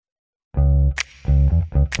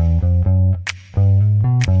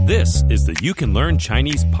This is the You Can Learn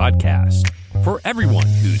Chinese podcast. For everyone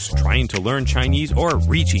who's trying to learn Chinese or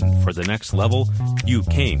reaching for the next level, you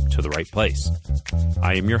came to the right place.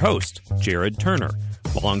 I am your host, Jared Turner,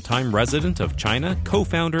 longtime resident of China,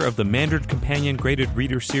 co-founder of the Mandarin Companion Graded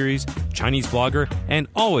Reader Series, Chinese blogger, and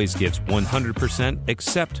always gives 100%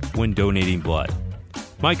 except when donating blood.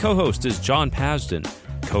 My co-host is John Pasden,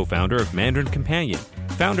 co-founder of Mandarin Companion,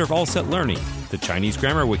 founder of All Set Learning, the Chinese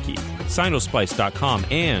Grammar Wiki, Sinospice.com,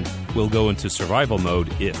 and will go into survival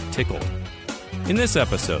mode if tickled. In this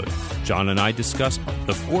episode, John and I discuss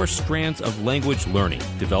the 4 strands of language learning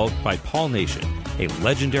developed by Paul Nation, a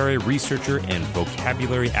legendary researcher and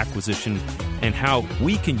vocabulary acquisition, and how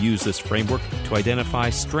we can use this framework to identify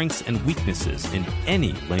strengths and weaknesses in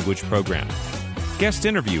any language program. Guest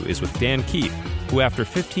interview is with Dan Keith, who after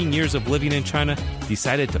 15 years of living in China,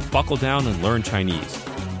 decided to buckle down and learn Chinese.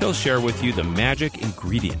 He'll share with you the magic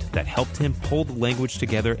ingredient that helped him pull the language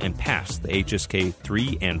together and pass the HSK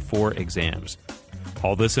 3 and 4 exams.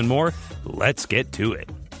 All this and more, let's get to it.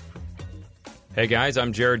 Hey guys,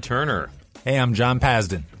 I'm Jared Turner. Hey, I'm John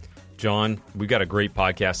Pasden. John, we got a great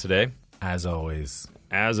podcast today. As always.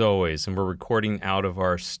 And we're recording out of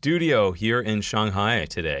our studio here in Shanghai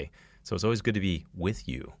today. So it's always good to be with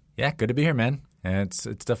you. Yeah, good to be here, man. And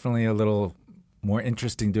it's definitely a little more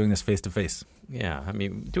interesting doing this face-to-face. Yeah, I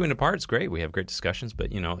mean, doing it apart is great. We have great discussions,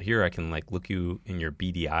 but, here I can, look you in your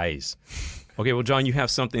beady eyes. Okay, well, John, you have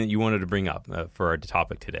something that you wanted to bring up for our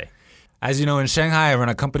topic today. As you know, in Shanghai, I run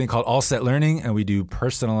a company called All Set Learning, and we do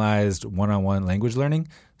personalized one-on-one language learning.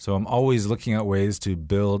 So I'm always looking at ways to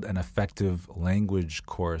build an effective language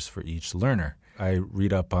course for each learner. I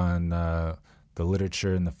read up on the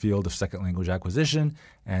literature in the field of second language acquisition.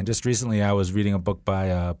 And just recently, I was reading a book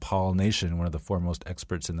by Paul Nation, one of the foremost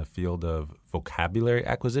experts in the field of vocabulary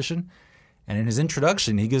acquisition. And in his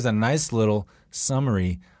introduction, he gives a nice little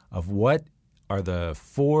summary of what are the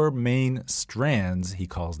 4 main strands, he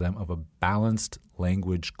calls them, of a balanced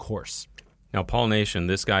language course. Now, Paul Nation,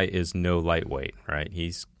 this guy is no lightweight, right?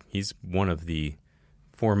 He's one of the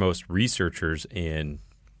foremost researchers in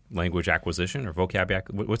language acquisition or vocabulary.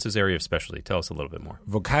 What's his area of specialty? Tell us a little bit more.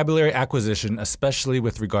 Vocabulary acquisition, especially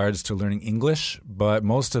with regards to learning English, but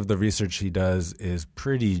most of the research he does is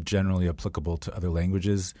pretty generally applicable to other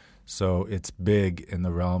languages. So it's big in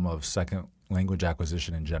the realm of second language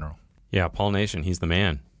acquisition in general. Yeah, Paul Nation, he's the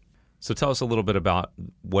man. So tell us a little bit about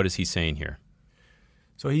what is he saying here.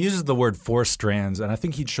 So he uses the word 4 strands, and I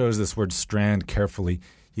think he chose this word strand carefully.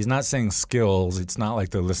 He's not saying skills. It's not like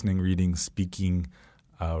the listening, reading, speaking,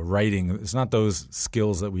 writing. It's not those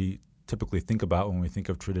skills that we typically think about when we think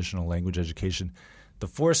of traditional language education. The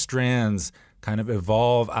 4 strands kind of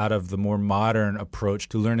evolve out of the more modern approach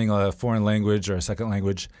to learning a foreign language or a second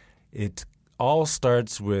language. It all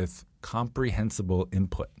starts with comprehensible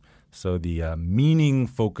input. So the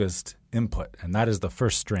meaning-focused input, and that is the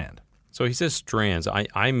first strand. So he says strands.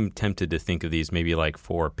 I'm tempted to think of these maybe like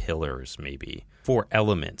 4 pillars, maybe 4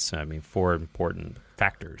 elements. 4 important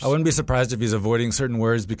factors. I wouldn't be surprised if he's avoiding certain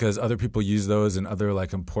words because other people use those in other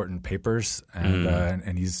important papers,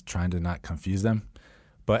 and he's trying to not confuse them.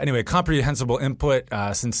 But anyway, comprehensible input,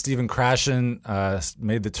 since Stephen Krashen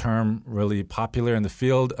made the term really popular in the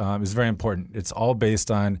field, is very important. It's all based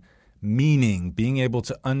on meaning, being able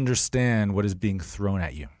to understand what is being thrown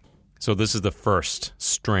at you. So this is the first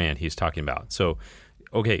strand he's talking about. So,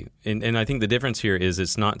 okay, and I think the difference here is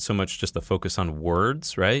it's not so much just the focus on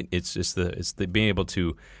words, right? It's just the being able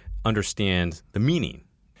to understand the meaning.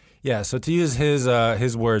 Yeah, so to use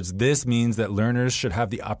his words, this means that learners should have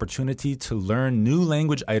the opportunity to learn new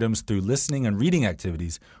language items through listening and reading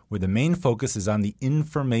activities where the main focus is on the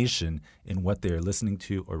information in what they are listening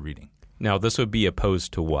to or reading. Now, this would be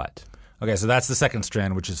opposed to what? Okay, so that's the second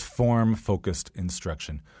strand, which is form-focused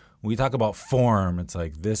instruction. When we talk about form, it's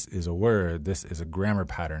like this is a word, this is a grammar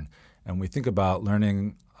pattern. And when we think about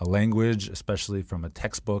learning a language, especially from a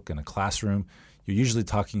textbook in a classroom, you're usually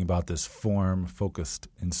talking about this form-focused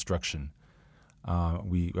instruction.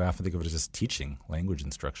 We often think of it as just teaching language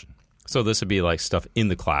instruction. So this would be like stuff in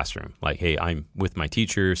the classroom, like, hey, I'm with my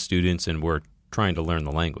teacher, students, and we're trying to learn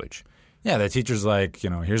the language. Yeah, the teacher's like,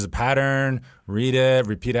 here's a pattern, read it,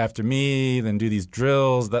 repeat after me, then do these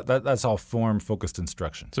drills. That's all form-focused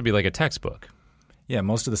instruction. So it'd be like a textbook. Yeah,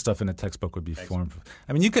 most of the stuff in a textbook would be form.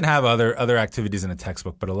 I mean, you can have other activities in a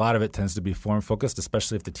textbook, but a lot of it tends to be form-focused,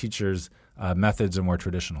 especially if the teacher's methods are more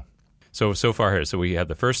traditional. So far here, so we have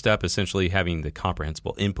the first step, essentially having the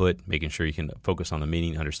comprehensible input, making sure you can focus on the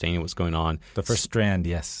meaning, understanding what's going on. The first strand,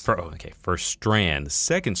 yes. First strand. The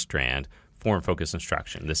second strand, form-focused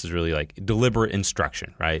instruction. This is really like deliberate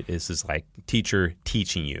instruction, right? This is like teacher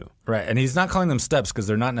teaching you. Right. And he's not calling them steps because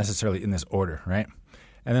they're not necessarily in this order, right?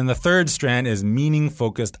 And then the third strand is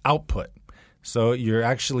meaning-focused output. So you're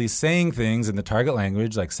actually saying things in the target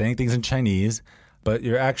language, like saying things in Chinese, but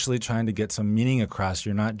you're actually trying to get some meaning across.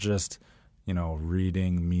 You're not just,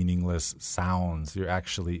 reading meaningless sounds. You're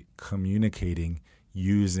actually communicating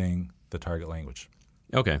using the target language.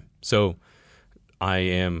 Okay. So I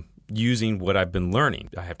am using what I've been learning.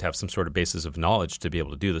 I have to have some sort of basis of knowledge to be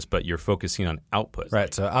able to do this, but you're focusing on output.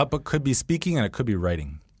 Right. So output could be speaking and it could be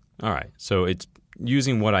writing. All right. So it's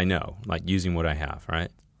using what I know, like using what I have,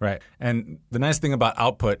 right? Right. And the nice thing about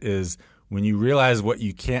output is when you realize what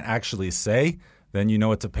you can't actually say, then you know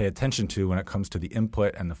what to pay attention to when it comes to the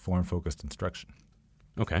input and the form-focused instruction.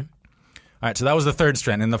 Okay. All right. So that was the third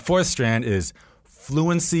strand. And the fourth strand is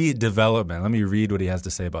fluency development. Let me read what he has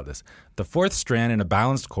to say about this. The fourth strand in a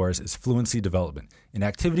balanced course is fluency development. In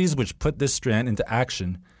activities which put this strand into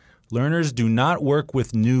action, learners do not work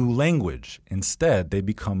with new language. Instead, they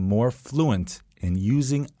become more fluent in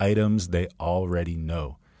using items they already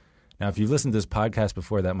know. Now, if you've listened to this podcast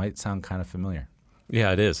before, that might sound kind of familiar.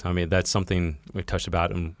 Yeah, it is. I mean, that's something we touched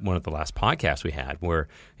about in one of the last podcasts we had where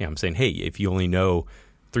I'm saying, hey, if you only know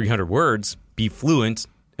 300 words, be fluent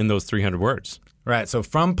in those 300 words. Right. So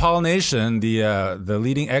from Paul Nation, the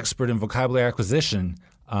leading expert in vocabulary acquisition,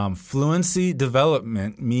 fluency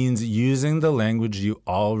development means using the language you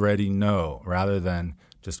already know rather than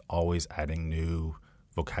just always adding new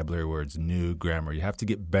vocabulary words, new grammar. You have to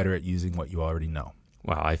get better at using what you already know.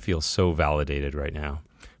 Wow, I feel so validated right now.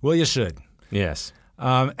 Well, you should. Yes.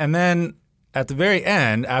 And then at the very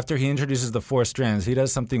end, after he introduces the four strands, he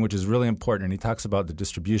does something which is really important, and he talks about the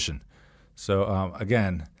distribution. So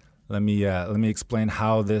again, let me explain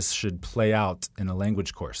how this should play out in a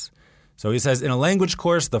language course. So he says, in a language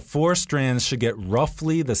course, the four strands should get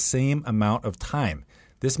roughly the same amount of time.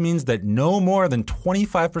 This means that no more than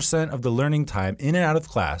 25% of the learning time in and out of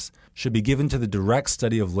class should be given to the direct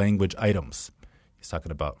study of language items. He's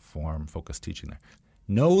talking about form-focused teaching there.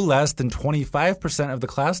 No less than 25% of the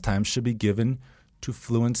class time should be given to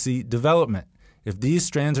fluency development. If these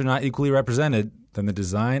strands are not equally represented, then the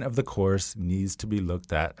design of the course needs to be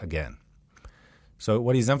looked at again. So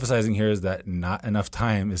what he's emphasizing here is that not enough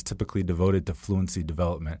time is typically devoted to fluency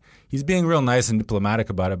development. He's being real nice and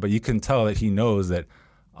diplomatic about it, but you can tell that he knows that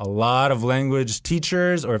a lot of language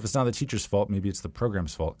teachers, or if it's not the teacher's fault, maybe it's the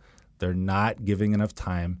program's fault, they're not giving enough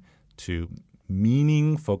time to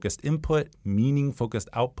meaning-focused input, meaning-focused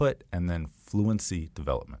output, and then fluency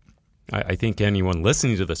development. I think anyone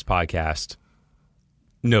listening to this podcast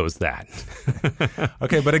knows that.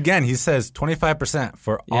 Okay, but again, he says 25%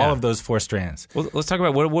 for all of those four strands. Well, let's talk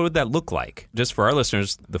about what would that look like? Just for our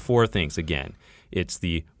listeners, the four things again. It's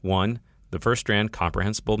the first strand,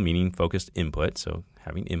 comprehensible, meaning-focused input, so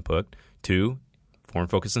having input. 2,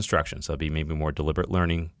 form-focused instruction, so that'd be maybe more deliberate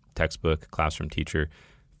learning, textbook, classroom teacher.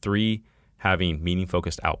 3, having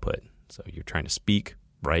meaning-focused output. So you're trying to speak,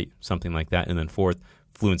 write, something like that. And then 4th,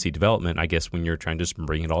 fluency development, I guess, when you're trying to just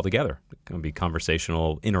bring it all together. It can be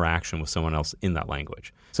conversational interaction with someone else in that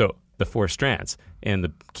language. So the 4 strands. And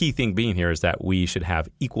the key thing being here is that we should have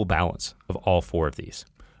equal balance of all 4 of these.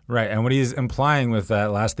 Right. And what he's implying with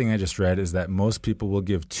that last thing I just read is that most people will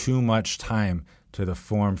give too much time to the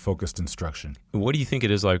form-focused instruction. What do you think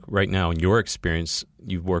it is like right now in your experience?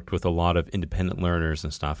 You've worked with a lot of independent learners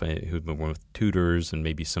and stuff who've been with tutors and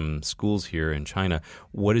maybe some schools here in China.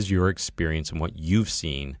 What is your experience and what you've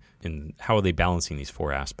seen, and how are they balancing these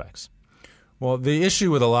 4 aspects? Well, the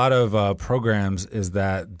issue with a lot of programs is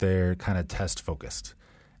that they're kind of test-focused.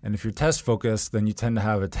 And if you're test-focused, then you tend to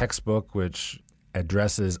have a textbook which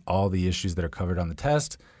addresses all the issues that are covered on the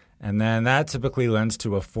test, and then that typically lends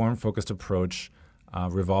to a form-focused approach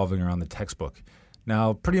revolving around the textbook.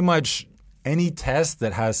 Now, pretty much any test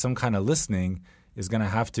that has some kind of listening is going to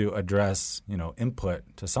have to address, input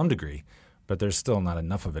to some degree, but there's still not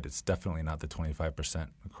enough of it. It's definitely not the 25%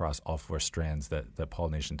 across all 4 strands that Paul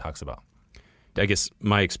Nation talks about. I guess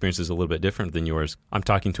my experience is a little bit different than yours. I'm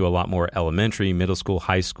talking to a lot more elementary, middle school,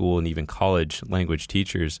 high school, and even college language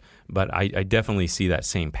teachers, but I definitely see that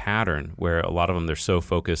same pattern where a lot of them, they're so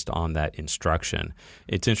focused on that instruction.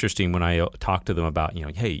 It's interesting when I talk to them about,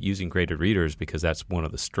 hey, using graded readers, because that's one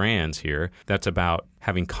of the strands here. That's about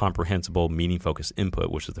having comprehensible, meaning-focused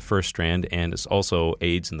input, which is the first strand, and it also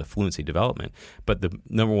aids in the fluency development. But the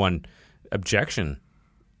number one objection,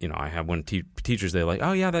 I have one teachers, they're like,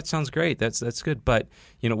 oh, yeah, that sounds great. That's good. But,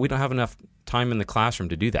 we don't have enough time in the classroom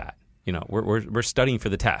to do that. We're studying for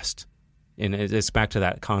the test. And it's back to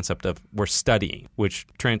that concept of we're studying, which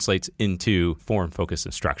translates into form-focused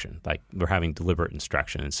instruction, like we're having deliberate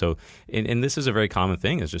instruction. And so, and this is a very common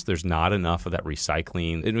thing, is just there's not enough of that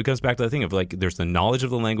recycling. And it goes back to the thing of like there's the knowledge of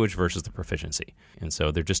the language versus the proficiency. And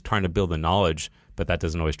so they're just trying to build the knowledge, but that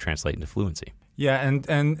doesn't always translate into fluency. Yeah, and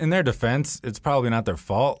in their defense, it's probably not their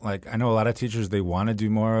fault. Like I know a lot of teachers, they want to do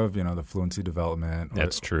more of, the fluency development.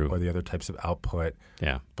 That's true. Or the other types of output.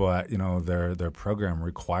 Yeah. But, their program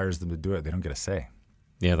requires them to do it. They don't get a say.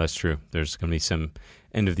 Yeah, that's true. There's going to be some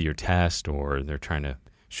end of the year test, or they're trying to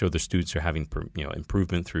show their students are having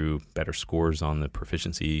improvement through better scores on the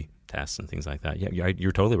proficiency tests and things like that. Yeah,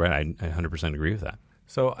 you're totally right. I 100% agree with that.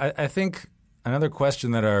 So I think another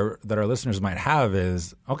question that our listeners might have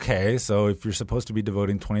is, okay, so if you're supposed to be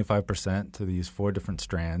devoting 25% to these 4 different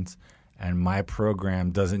strands and my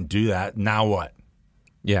program doesn't do that, now what?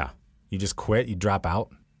 Yeah. You just quit? You drop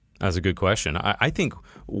out? That's a good question. I think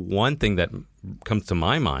one thing that comes to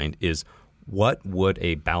my mind is, what would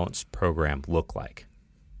a balanced program look like?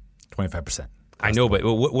 25%. I know, but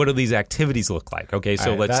what do these activities look like? Okay,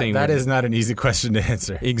 so let's say that is not an easy question to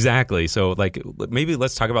answer. Exactly. So maybe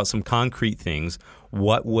let's talk about some concrete things.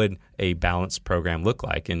 What would a balanced program look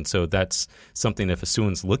like? And so that's something, if a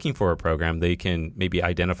student's looking for a program, they can maybe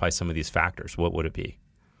identify some of these factors. What would it be?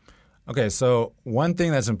 Okay, so one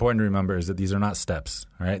thing that's important to remember is that these are not steps,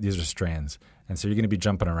 all right? These are strands. And so you're going to be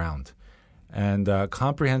jumping around. And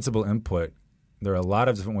comprehensible input, there are a lot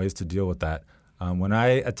of different ways to deal with that. When I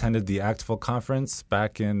attended the ACTFL conference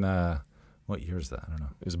back in, what year is that? I don't know.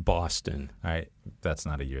 It was Boston. All right. That's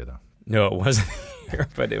not a year, though. No, it wasn't a year,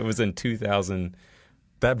 but it was in 2000.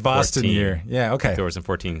 That Boston year. Yeah, okay.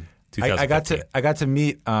 2014, 2015. I got to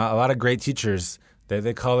meet a lot of great teachers.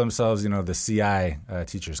 They call themselves, the CI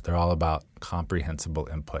teachers. They're all about comprehensible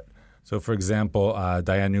input. So, for example,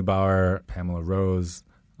 Diane Neubauer, Pamela Rose,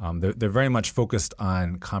 they're very much focused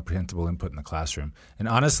on comprehensible input in the classroom. And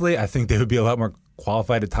honestly, I think they would be a lot more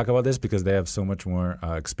qualified to talk about this because they have so much more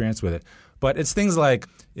experience with it. But it's things like,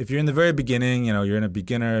 if you're in the very beginning, you're in a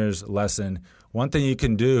beginner's lesson, one thing you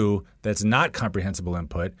can do that's not comprehensible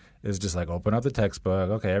input is just like open up the textbook.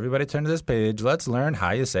 Okay, everybody turn to this page. Let's learn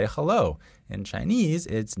how you say hello. In Chinese,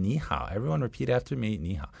 it's ni hao. Everyone repeat after me,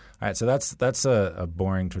 ni hao. All right, so that's a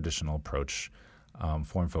boring traditional approach,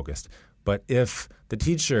 form-focused. But if the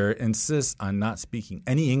teacher insists on not speaking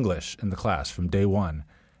any English in the class from day one,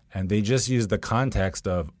 and they just use the context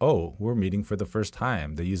of, oh, we're meeting for the first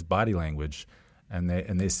time, they use body language, and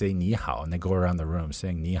they say ni hao, and they go around the room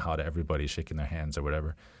saying ni hao to everybody, shaking their hands or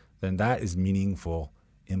whatever, then that is meaningful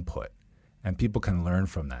input, and people can learn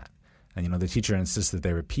from that. And the teacher insists that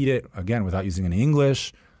they repeat it again without using any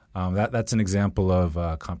English. That's an example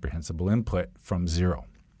of comprehensible input from zero.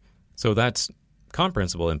 So that's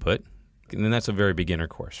comprehensible input. And then that's a very beginner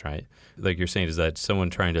course, right? Like you're saying, is that someone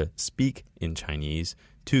trying to speak in Chinese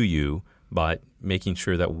to you, but making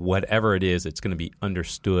sure that whatever it is, it's going to be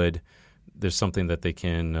understood. There's something that they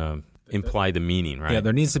can imply the meaning, right? Yeah,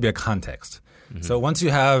 there needs to be a context. Mm-hmm. So once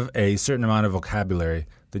you have a certain amount of vocabulary,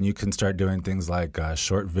 then you can start doing things like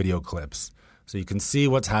short video clips. So you can see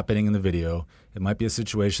what's happening in the video. It might be a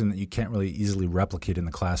situation that you can't really easily replicate in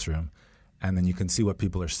the classroom. And then you can see what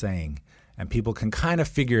people are saying. And people can kind of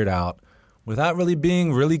figure it out without really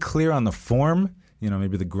being really clear on the form.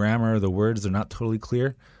 Maybe the grammar, the words are not totally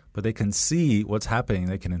clear, but they can see what's happening.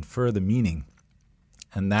 They can infer the meaning.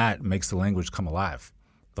 And that makes the language come alive.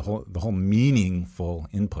 The whole meaningful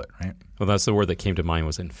input, right? Well, that's the word that came to mind,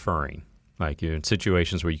 was inferring. Like in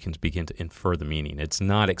situations where you can begin to infer the meaning. It's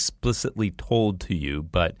not explicitly told to you,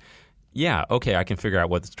 but yeah, okay, I can figure out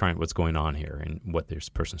what's going on here and what this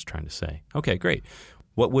person's trying to say. Okay, great.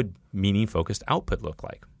 What would meaning-focused output look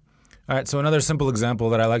like? All right, so another simple example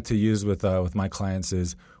that I like to use with my clients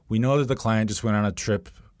is, we know that the client just went on a trip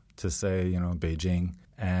to, say, Beijing,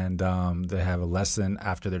 and they have a lesson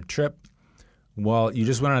after their trip. Well, you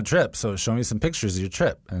just went on a trip, so show me some pictures of your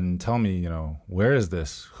trip and tell me, where is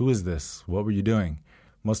this? Who is this? What were you doing?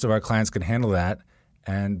 Most of our clients can handle that,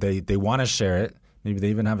 and they want to share it. Maybe they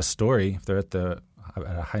even have a story. If they're at a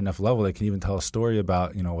high enough level, they can even tell a story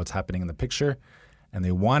about, what's happening in the picture, and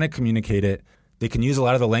they want to communicate it. They can use a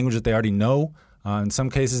lot of the language that they already know. In some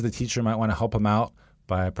cases, the teacher might want to help them out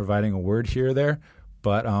by providing a word here or there.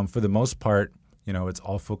 But for the most part, it's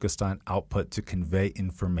all focused on output to convey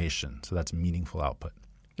information. So that's meaningful output.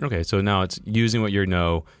 Okay, so now it's using what you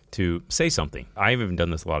know to say something. I've even done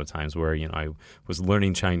this a lot of times where, I was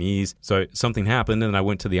learning Chinese. So something happened and I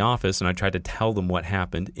went to the office and I tried to tell them what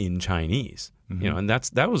happened in Chinese. Mm-hmm. And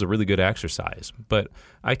that was a really good exercise. But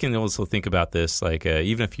I can also think about this like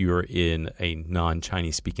even if you're in a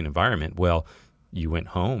non-Chinese speaking environment, well, you went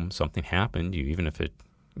home, something happened, you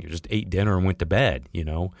just ate dinner and went to bed,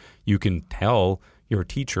 you can tell your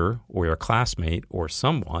teacher or your classmate or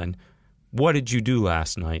someone, what did you do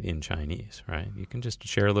last night in Chinese, right? You can just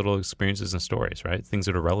share little experiences and stories, right? Things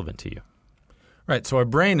that are relevant to you. Right. So our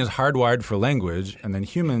brain is hardwired for language, and then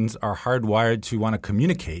humans are hardwired to want to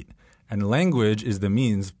communicate. And language is the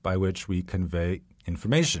means by which we convey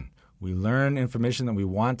information. We learn information that we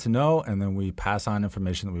want to know, and then we pass on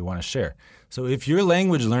information that we want to share. So if your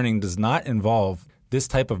language learning does not involve this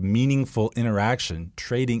type of meaningful interaction,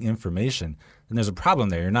 trading information, then there's a problem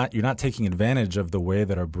there. You're not taking advantage of the way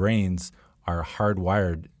that our brains are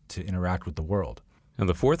hardwired to interact with the world. And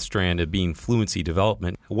the fourth strand of being fluency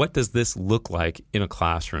development, what does this look like in a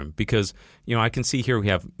classroom? Because, I can see here we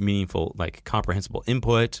have meaningful, comprehensible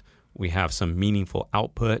input. We have some meaningful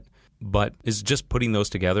output. But is just putting those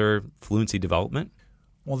together fluency development?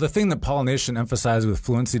 Well, the thing that Pollination emphasized with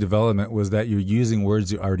fluency development was that you're using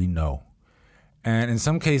words you already know. And in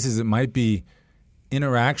some cases, it might be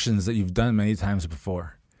interactions that you've done many times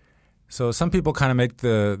before. So some people kind of make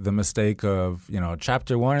the mistake of,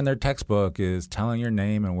 chapter 1 in their textbook is telling your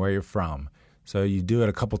name and where you're from. So you do it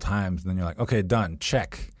a couple times, and then you're like, okay, done,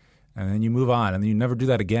 check. And then you move on, and then you never do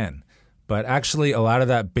that again. But actually, a lot of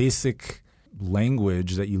that basic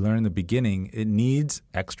language that you learn in the beginning, it needs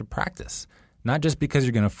extra practice. Not just because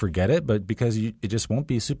you're going to forget it, but because it just won't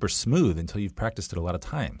be super smooth until you've practiced it a lot of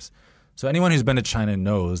times. So anyone who's been to China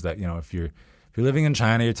knows that, if you're living in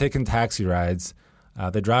China, you're taking taxi rides,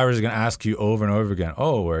 the drivers are going to ask you over and over again,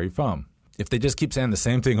 oh, where are you from? If they just keep saying the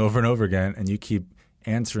same thing over and over again and you keep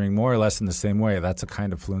answering more or less in the same way, that's a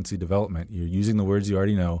kind of fluency development. You're using the words you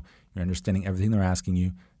already know, you're understanding everything they're asking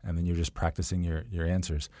you, and then you're just practicing your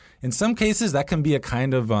answers. In some cases, that can be a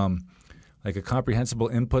kind of like a comprehensible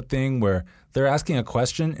input thing where they're asking a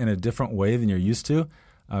question in a different way than you're used to.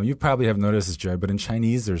 You probably have noticed this, Jared, but in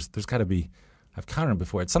Chinese, there's got to be, I've counted them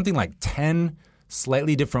before, it's something like 10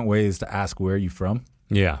 slightly different ways to ask where are you from.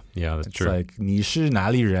 Yeah, that's true. It's like 你是哪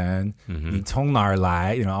里人, 你从哪儿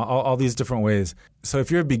来, all these different ways. So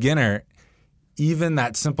if you're a beginner, even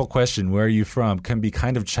that simple question, where are you from, can be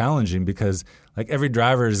kind of challenging because every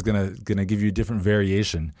driver is gonna give you a different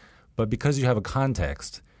variation. But because you have a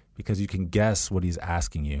context, because you can guess what he's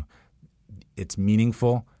asking you, it's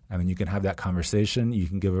meaningful, and then you can have that conversation. You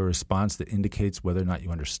can give a response that indicates whether or not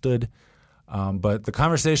you understood. But the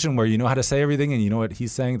conversation where you know how to say everything and you know what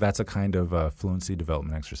he's saying, that's a kind of fluency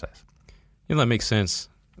development exercise. That makes sense.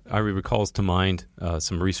 I recalls to mind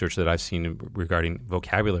some research that I've seen regarding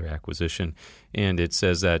vocabulary acquisition, and it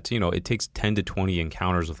says that it takes 10 to 20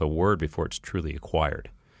 encounters with a word before it's truly acquired.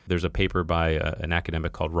 There's a paper by an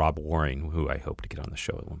academic called Rob Waring, who I hope to get on the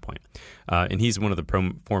show at one point. And he's one of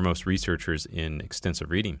the foremost researchers in extensive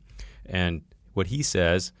reading. And what he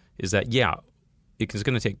says is that, it's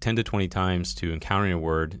going to take 10 to 20 times to encountering a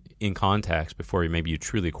word in context before maybe you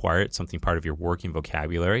truly acquire it, something part of your working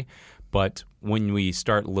vocabulary. But when we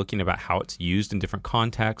start looking about how it's used in different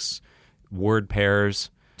contexts, word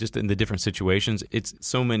pairs, just in the different situations, it's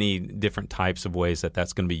so many different types of ways that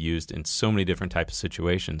that's going to be used in so many different types of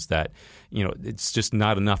situations that, it's just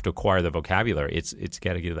not enough to acquire the vocabulary. It's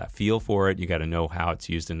got to get that feel for it. You got to know how it's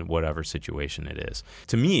used in whatever situation it is.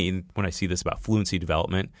 To me, when I see this about fluency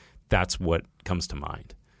development, that's what comes to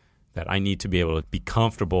mind, that I need to be able to be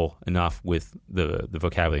comfortable enough with the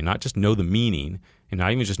vocabulary, not just know the meaning and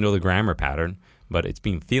not even just know the grammar pattern, but it's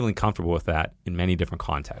feeling comfortable with that in many different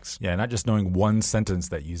contexts. Yeah, not just knowing one sentence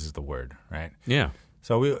that uses the word, right? Yeah.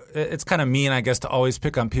 So it's kind of mean, I guess, to always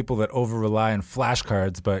pick on people that over-rely on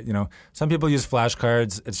flashcards, but, some people use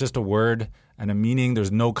flashcards. It's just a word and a meaning.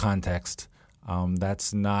 There's no context.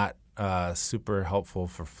 That's not super helpful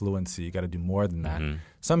for fluency. You got to do more than that. Mm-hmm.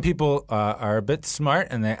 Some people are a bit smart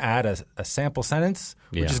and they add a sample sentence,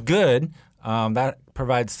 which is good. That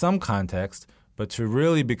provides some context. But to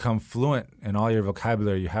really become fluent in all your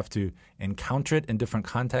vocabulary, you have to encounter it in different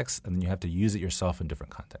contexts, and then you have to use it yourself in different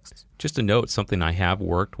contexts. Just a note, something I have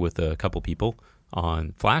worked with a couple people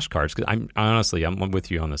on flashcards, because I'm with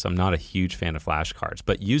you on this. I'm not a huge fan of flashcards,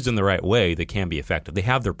 but used in the right way, they can be effective. They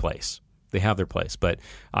have their place. But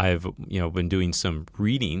I've been doing some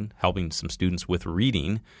reading, helping some students with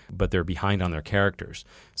reading, but they're behind on their characters.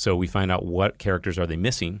 So we find out what characters are they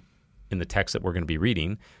missing in the text that we're going to be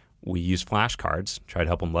reading. We use flashcards, try to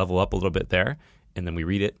help them level up a little bit there, and then we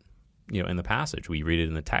read it, in the passage. We read it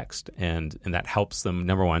in the text, and that helps them.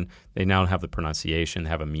 Number one, they now have the pronunciation,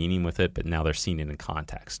 have a meaning with it, but now they're seeing it in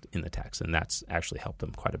context in the text, and that's actually helped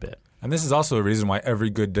them quite a bit. And this is also a reason why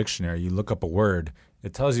every good dictionary, you look up a word,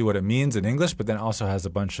 it tells you what it means in English, but then also has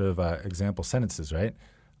a bunch of example sentences, right?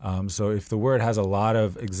 So if the word has a lot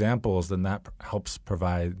of examples, then that helps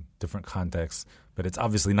provide different contexts. But it's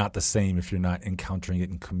obviously not the same if you're not encountering it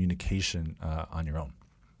in communication on your own.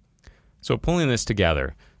 So pulling this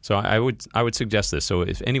together, so I would suggest this. So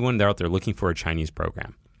if anyone out there looking for a Chinese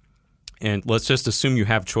program, and let's just assume you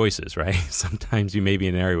have choices, right? Sometimes you may be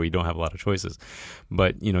in an area where you don't have a lot of choices.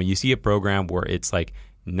 But, you see a program where it's like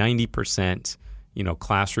 90%,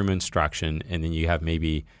 classroom instruction, and then you have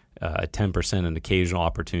maybe 10% and occasional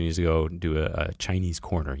opportunities to go do a Chinese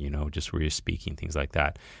corner, just where you're speaking, things like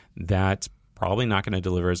that. That's probably not going to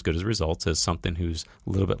deliver as good as results as something who's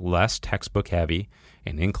a little bit less textbook heavy,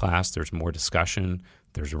 and in class there's more discussion,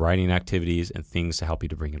 there's writing activities, and things to help you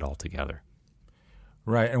to bring it all together.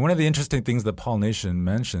 Right. And one of the interesting things that Paul Nation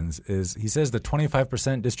mentions is he says the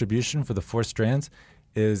 25% distribution for the 4 strands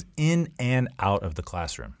is in and out of the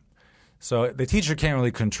classroom. So the teacher can't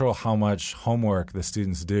really control how much homework the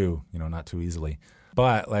students do, not too easily.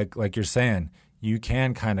 But like you're saying, you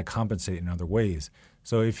can kind of compensate in other ways.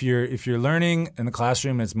 So if you're learning in the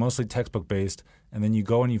classroom and it's mostly textbook based, and then you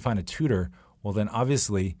go and you find a tutor, well then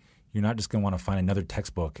obviously you're not just going to want to find another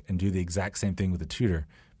textbook and do the exact same thing with a tutor,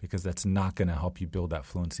 because that's not going to help you build that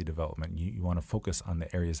fluency development. You want to focus on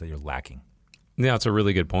the areas that you're lacking. Yeah, it's a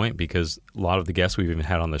really good point, because a lot of the guests we've even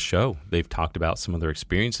had on the show, they've talked about some of their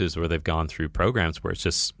experiences where they've gone through programs where it's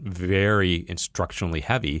just very instructionally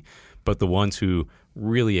heavy, but the ones who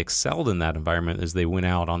really excelled in that environment is they went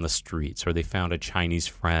out on the streets, or they found a Chinese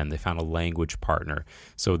friend, they found a language partner.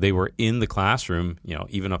 So they were in the classroom,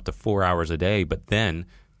 even up to 4 hours a day, but then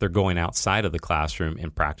they're going outside of the classroom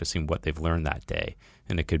and practicing what they've learned that day.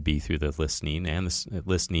 And it could be through the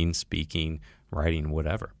listening, speaking, writing,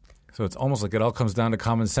 whatever. So it's almost like it all comes down to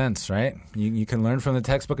common sense, right? You can learn from the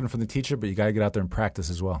textbook and from the teacher, but you got to get out there and practice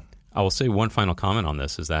as well. I will say one final comment on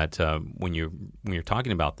this is that when you're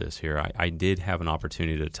talking about this here, I did have an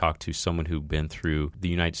opportunity to talk to someone who'd been through the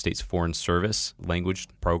United States Foreign Service language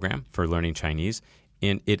program for learning Chinese,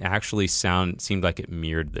 and it actually seemed like it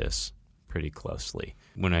mirrored this pretty closely.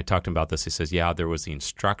 When I talked to him about this, he says, yeah, there was the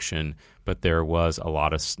instruction, but there was a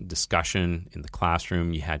lot of discussion in the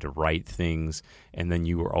classroom. You had to write things, and then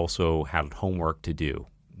you were also had homework to do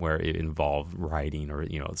where it involved writing or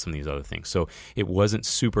some of these other things. So it wasn't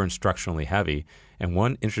super instructionally heavy. And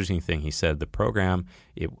one interesting thing he said, the program,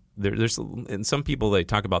 there's and some people, they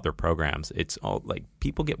talk about their programs. It's all like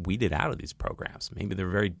people get weeded out of these programs. Maybe they're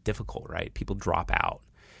very difficult, right? People drop out.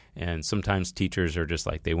 And sometimes teachers are just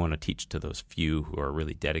like, they want to teach to those few who are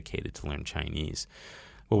really dedicated to learn Chinese.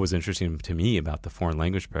 What was interesting to me about the foreign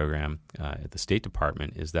language program at the State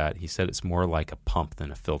Department is that he said it's more like a pump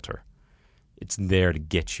than a filter. It's there to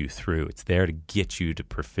get you through. It's there to get you to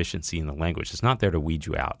proficiency in the language. It's not there to weed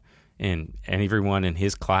you out. And everyone in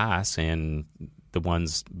his class and the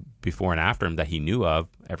ones before and after him that he knew of,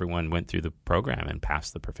 everyone went through the program and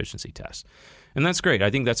passed the proficiency test. And that's great.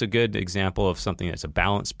 I think that's a good example of something that's a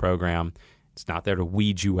balanced program. It's not there to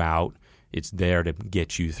weed you out. It's there to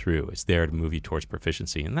get you through. It's there to move you towards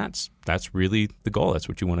proficiency. And that's really the goal. That's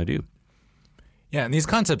what you want to do. Yeah, and these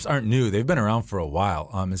concepts aren't new. They've been around for a while.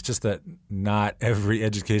 It's just that not every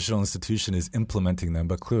educational institution is implementing them,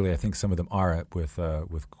 but clearly I think some of them are with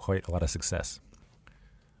quite a lot of success.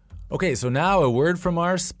 Okay, so now a word from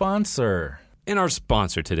our sponsor. And our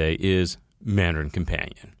sponsor today is Mandarin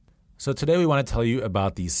Companion. So today we want to tell you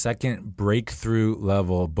about the second Breakthrough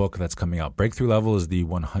Level book that's coming out. Breakthrough Level is the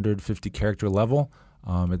 150-character level.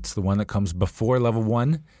 It's the one that comes before Level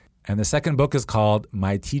 1. And the second book is called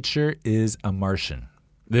My Teacher is a Martian.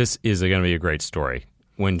 This is going to be a great story.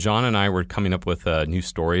 When John and I were coming up with new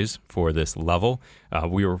stories for this level,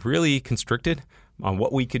 we were really constricted on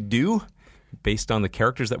what we could do based on the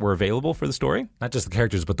characters that were available for the story. Not just the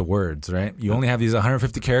characters, but the words, right? You only have these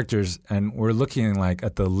 150 characters, and we're looking like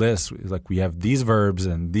at the list. Like we have these verbs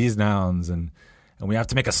and these nouns, and we have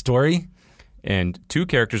to make a story. And 2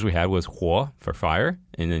 characters we had was 火 for fire,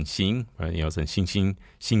 and then 星, it's 星星,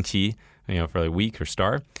 星期, for like week or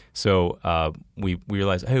star. So we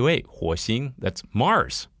realized, hey, wait, 火星, that's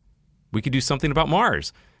Mars. We could do something about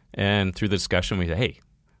Mars. And through the discussion, we said, hey,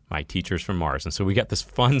 my teacher's from Mars. And so we got this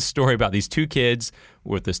fun story about these 2 kids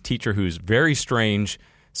with this teacher who's very strange.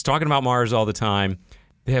 He's talking about Mars all the time.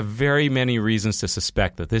 They have very many reasons to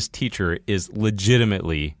suspect that this teacher is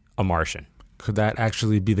legitimately a Martian. Could that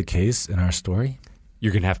actually be the case in our story?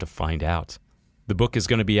 You're going to have to find out. The book is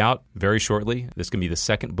going to be out very shortly. This is going to be the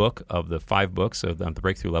second book of the 5 books of the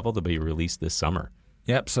Breakthrough Level that will be released this summer.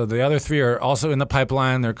 Yep, so the other 3 are also in the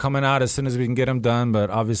pipeline. They're coming out as soon as we can get them done, but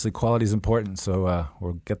obviously quality is important, so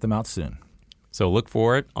we'll get them out soon. So look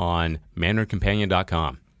for it on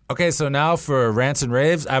MandarinCompanion.com. Okay, so now for rants and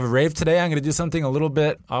raves. I have a rave today. I'm going to do something a little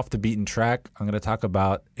bit off the beaten track. I'm going to talk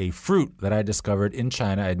about a fruit that I discovered in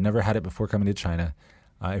China. I'd never had it before coming to China.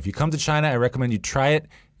 If you come to China, I recommend you try it.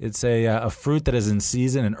 It's a fruit that is in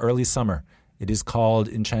season in early summer. It is called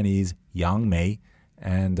in Chinese yangmei,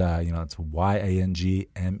 and it's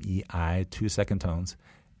Y-A-N-G-M-E-I, 2 second tones.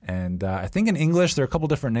 And I think in English there are a couple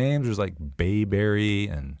different names. There's like bayberry,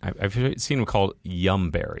 and I've seen them called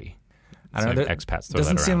yumberry. I don't know. Expats throw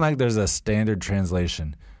doesn't that seem around. like there's a standard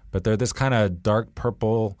translation, but they're this kind of dark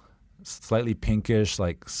purple, slightly pinkish,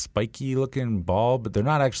 like spiky looking ball, but they're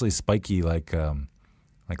not actually spiky like some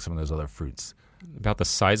of those other fruits. About the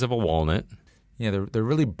size of a walnut. Yeah, they're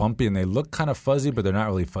really bumpy and they look kind of fuzzy, but they're not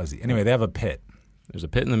really fuzzy. Anyway, they have a pit. There's a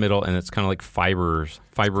pit in the middle, and it's kind of like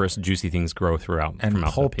fibrous, juicy things grow throughout. And from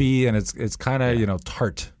out the pulpy, and it's kind of,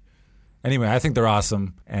 tart. Anyway, I think they're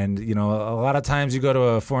awesome. And, a lot of times you go to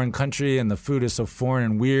a foreign country and the food is so foreign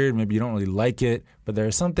and weird, maybe you don't really like it. But there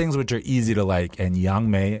are some things which are easy to like, and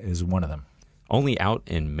yangmei is one of them. Only out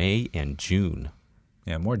in May and June.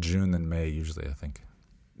 Yeah, more June than May usually, I think.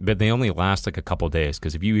 But they only last like a couple of days,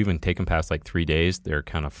 because if you even take them past like 3 days, they're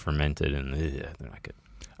kind of fermented and they're not good.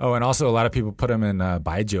 Oh, and also a lot of people put them in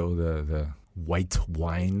baijiu, the white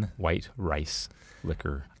wine. White rice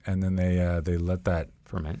liquor. And then they let that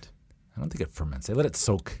Ferment? I don't think it ferments. They let it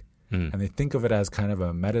soak. And they think of it as kind of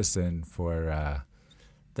a medicine for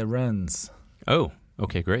the runs. Oh,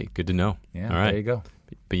 okay, great. Good to know. Yeah, all right. There you go.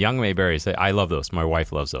 But yangmei berries, I love those. My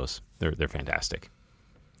wife loves those. They're fantastic.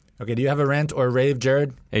 Okay, do you have a rant or rave,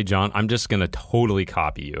 Jared? Hey, John, I'm just going to totally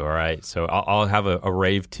copy you, all right? So I'll have a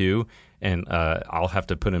rave too, and I'll have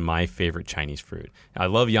to put in my favorite Chinese fruit. I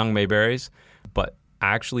love yangmei berries, but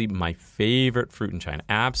actually my favorite fruit in China,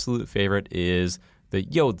 absolute favorite, is the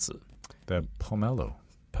youzi. The pomelo.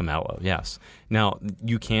 Pomelo, yes. Now,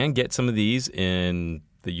 you can get some of these in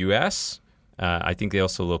the U.S., I think they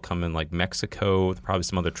also will come in like Mexico, probably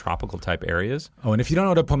some other tropical type areas. Oh, and if you don't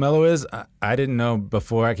know what a pomelo is, I didn't know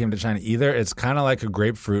before I came to China either. It's kind of like a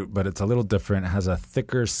grapefruit, but it's a little different. It has a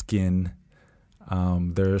thicker skin.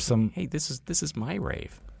 There's some. Hey, this is my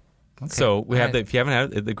rave. Okay. So we have if you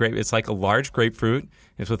haven't had the grape, it's like a large grapefruit.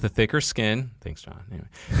 It's with a thicker skin. Thanks, John. Anyway,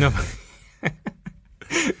 no.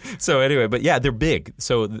 So anyway, but yeah, they're big.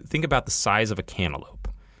 So think about the size of a cantaloupe.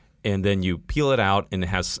 And then you peel it out, and it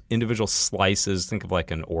has individual slices. Think of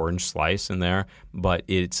like an orange slice in there. But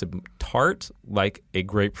it's tart like a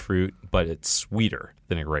grapefruit, but it's sweeter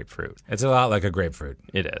than a grapefruit. It's a lot like a grapefruit.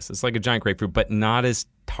 It is. It's like a giant grapefruit, but not as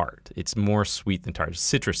tart. It's more sweet than tart.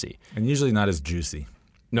 It's citrusy. And usually not as juicy.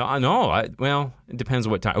 No. Well, it depends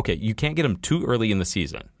on what time. Okay, you can't get them too early in the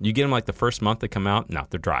season. You get them like the first month they come out. No,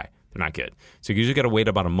 they're dry. They're not good. So you usually got to wait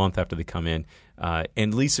about a month after they come in. And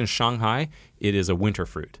at least in Shanghai, it is a winter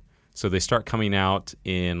fruit. So they start coming out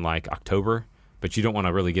in like October, but you don't want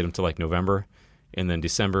to really get them to like November. And then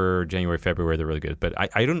December, January, February, they're really good. But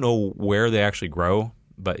I don't know where they actually grow,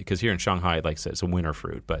 but because here in Shanghai, like I said, it's a winter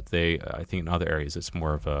fruit. But I think in other areas, it's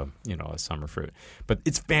more of a summer fruit. But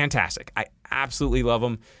it's fantastic. I absolutely love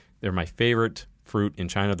them. They're my favorite fruit in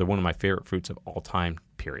China. They're one of my favorite fruits of all time,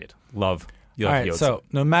 period. Love. All right, so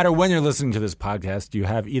no matter when you're listening to this podcast, you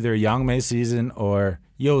have either yangmei season or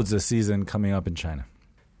youzi season coming up in China.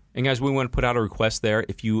 And guys, we want to put out a request there.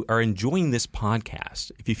 If you are enjoying this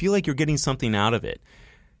podcast, if you feel like you're getting something out of it,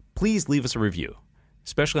 please leave us a review,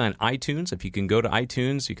 especially on iTunes. If you can go to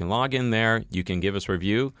iTunes, you can log in there. You can give us a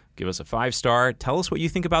review, give us a 5-star. Tell us what you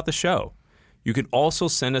think about the show. You can also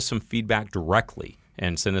send us some feedback directly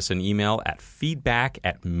and send us an email at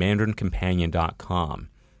feedback@mandarincompanion.com.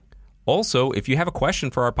 Also, if you have a question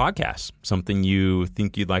for our podcast, something you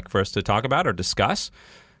think you'd like for us to talk about or discuss,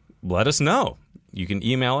 let us know. You can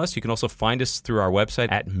email us. You can also find us through our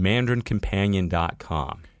website at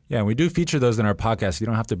mandarincompanion.com. Yeah, and we do feature those in our podcast. You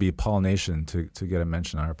don't have to be Paul Nation to get a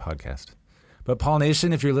mention on our podcast. But Paul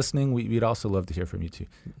Nation, if you're listening, we'd also love to hear from you too.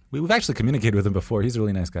 We've actually communicated with him before. He's a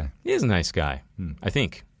really nice guy. He is a nice guy, I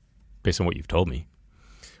think, based on what you've told me.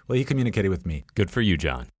 Well, he communicated with me. Good for you,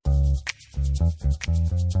 John.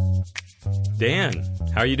 Dan,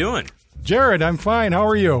 how are you doing? Jared, I'm fine. How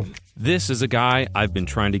are you? This is a guy I've been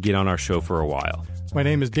trying to get on our show for a while. My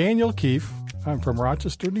name is Daniel Keefe. I'm from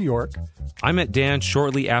Rochester, New York. I met Dan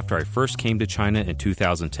shortly after I first came to China in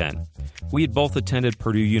 2010. We had both attended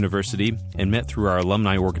Purdue University and met through our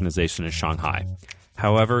alumni organization in Shanghai.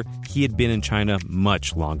 However, he had been in China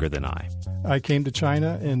much longer than I. I came to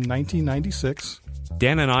China in 1996.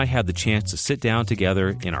 Dan and I had the chance to sit down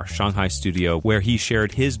together in our Shanghai studio where he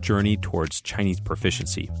shared his journey towards Chinese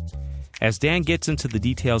proficiency. As Dan gets into the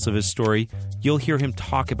details of his story, you'll hear him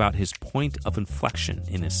talk about his point of inflection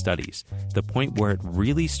in his studies, the point where it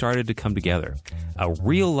really started to come together, a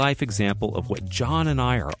real-life example of what John and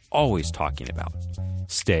I are always talking about.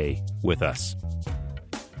 Stay with us.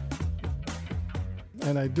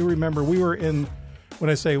 And I do remember we were in,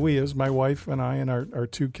 when I say we, it was my wife and I and our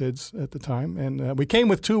two kids at the time. And we came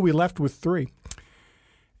with two, we left with three.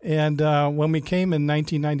 And when we came in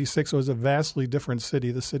 1996, it was a vastly different city,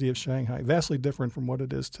 the city of Shanghai, vastly different from what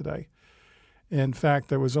it is today. In fact,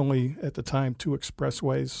 there was only, at the time, 2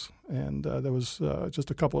 expressways, and there was just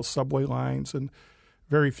a couple of subway lines and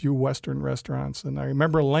very few Western restaurants. And I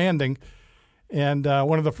remember landing, and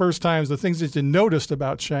one of the first times, the things that you noticed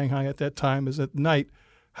about Shanghai at that time is at night,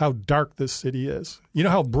 how dark this city is. You know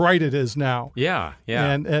how bright it is now. Yeah.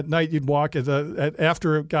 And at night you'd walk,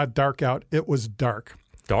 after it got dark out, it was dark.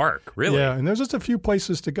 Dark, really? Yeah, and there's just a few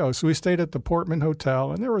places to go. So we stayed at the Portman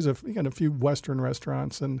Hotel, and there was a few Western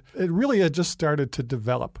restaurants, and it really had just started to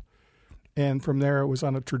develop. And from there, it was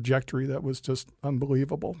on a trajectory that was just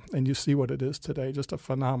unbelievable. And you see what it is today, just a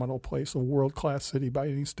phenomenal place, a world-class city by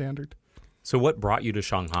any standard. So what brought you to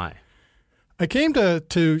Shanghai? I came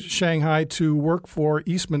to Shanghai to work for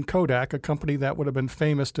Eastman Kodak, a company that would have been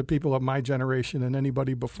famous to people of my generation and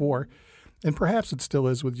anybody before. And perhaps it still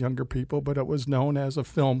is with younger people, but it was known as a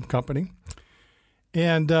film company.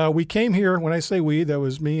 And we came here, when I say we, that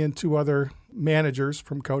was me and 2 other managers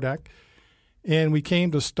from Kodak. And we came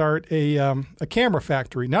to start a camera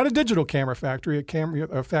factory, not a digital camera factory,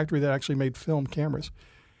 a factory that actually made film cameras.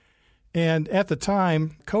 And at the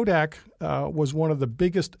time, Kodak was one of the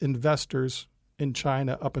biggest investors in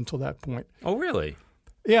China up until that point. Oh, really?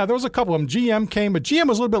 Yeah, there was a couple of them. GM came, but GM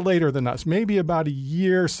was a little bit later than us, maybe about a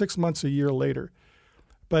year, 6 months, a year later.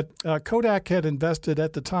 But Kodak had invested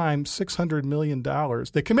at the time $600 million.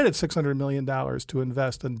 They committed $600 million to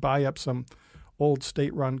invest and buy up some old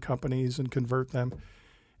state-run companies and convert them.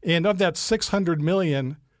 And of that $600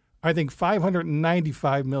 million, I think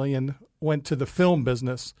 $595 million went to the film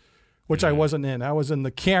business, which I wasn't in. I was in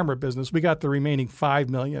the camera business. We got the remaining $5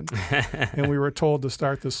 million, and we were told to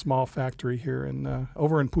start this small factory here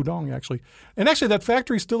over in Pudong, actually. And actually, that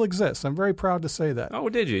factory still exists. I'm very proud to say that. Oh,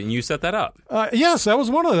 did you? And you set that up? Yes, I was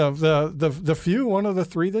one of the few, one of the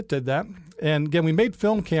 3 that did that. And again, we made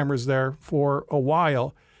film cameras there for a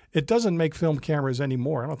while. It doesn't make film cameras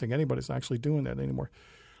anymore. I don't think anybody's actually doing that anymore.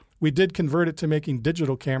 We did convert it to making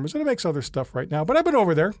digital cameras, and it makes other stuff right now. But I've been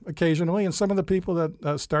over there occasionally, and some of the people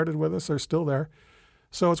that started with us are still there.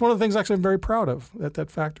 So it's one of the things actually I'm very proud of,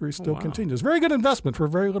 that factory still continues. Very good investment for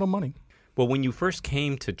very little money. Well, when you first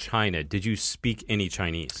came to China, did you speak any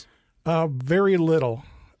Chinese? Very little.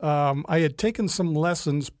 I had taken some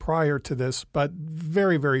lessons prior to this, but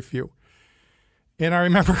very, very few. And I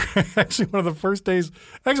remember actually one of the first days,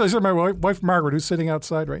 actually I said to my wife Margaret, who's sitting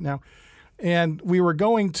outside right now, and we were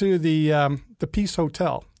going to the Peace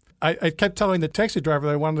Hotel. I kept telling the taxi driver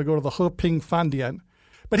that I wanted to go to the Heping Fandian,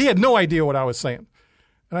 but he had no idea what I was saying.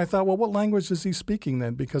 And I thought, well, what language is he speaking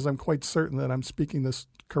then? Because I'm quite certain that I'm speaking this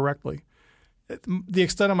correctly. The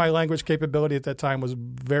extent of my language capability at that time was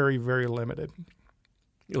very, very limited.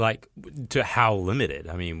 Like, to how limited?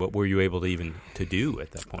 I mean, what were you able to even to do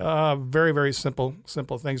at that point? Very, very simple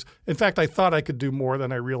things. In fact, I thought I could do more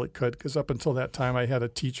than I really could, because up until that time I had a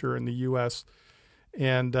teacher in the U.S.,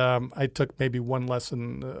 and I took maybe 1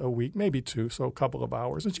 lesson a week, maybe 2, so a couple of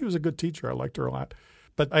hours. And she was a good teacher. I liked her a lot.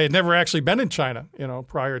 But I had never actually been in China,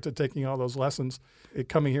 prior to taking all those lessons.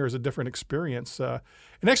 Coming here is a different experience.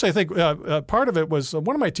 And actually, I think part of it was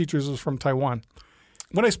one of my teachers was from Taiwan.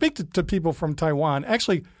 When I speak to people from Taiwan,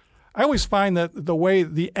 actually, I always find that the way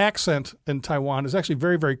the accent in Taiwan is actually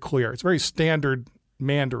very, very clear. It's very standard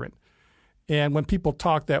Mandarin. And when people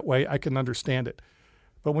talk that way, I can understand it.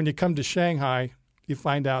 But when you come to Shanghai, you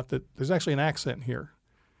find out that there's actually an accent here.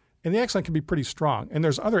 And the accent can be pretty strong. And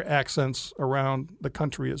there's other accents around the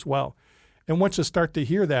country as well. And once you start to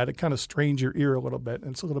hear that, it kind of strains your ear a little bit,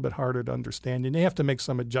 and it's a little bit harder to understand. And you have to make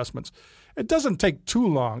some adjustments. It doesn't take too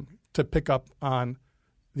long to pick up on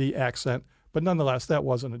the accent, but nonetheless, that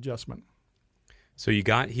was an adjustment. So you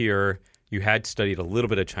got here, you had studied a little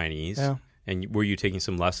bit of Chinese, yeah. And were you taking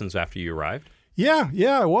some lessons after you arrived? Yeah,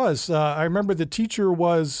 I was. I remember the teacher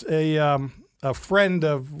was a friend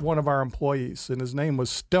of one of our employees, and his name was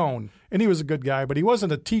Stone. And he was a good guy, but he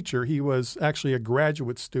wasn't a teacher. He was actually a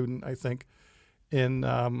graduate student, I think, in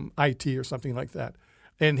IT or something like that.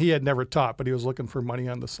 And he had never taught, but he was looking for money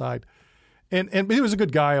on the side. And he was a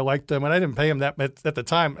good guy. I liked him, and I didn't pay him that much at the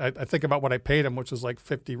time. I think about what I paid him, which was like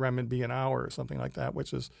 50 renminbi an hour or something like that,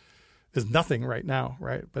 which is nothing right now,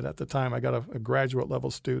 right? But at the time, I got a graduate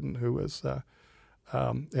level student who was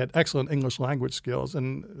had excellent English language skills,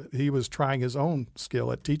 and he was trying his own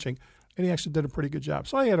skill at teaching, and he actually did a pretty good job.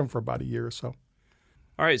 So I had him for about a year or so.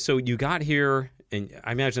 All right, so you got here, and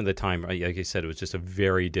I imagine at the time, like I said, it was just a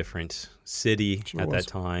very different city at that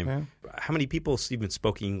time. Yeah. How many people even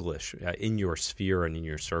spoke English in your sphere and in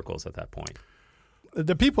your circles at that point?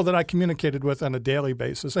 The people that I communicated with on a daily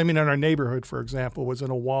basis, I mean, in our neighborhood, for example, was in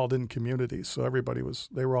a walled-in community, so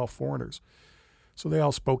they were all foreigners. So they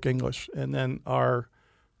all spoke English. And then our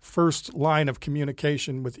first line of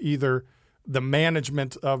communication with either the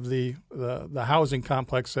management of the housing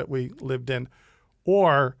complex that we lived in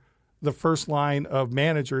or the first line of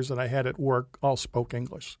managers that I had at work all spoke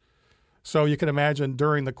English. So you can imagine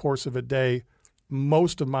during the course of a day,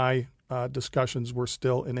 most of my discussions were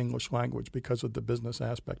still in English language because of the business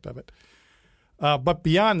aspect of it. But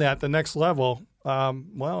beyond that, the next level,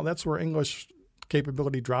 that's where English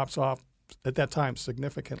capability drops off at that time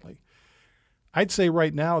significantly. I'd say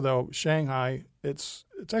right now, though, Shanghai, it's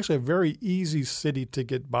actually a very easy city to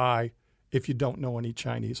get by if you don't know any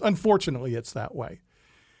Chinese. Unfortunately, it's that way.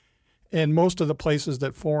 And most of the places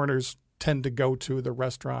that foreigners tend to go to, the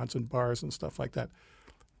restaurants and bars and stuff like that,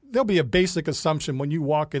 there'll be a basic assumption when you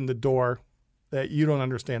walk in the door that you don't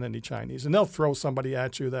understand any Chinese. And they'll throw somebody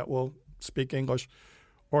at you that will speak English,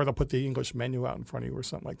 or they'll put the English menu out in front of you or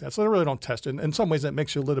something like that. So they really don't test it. And in some ways, that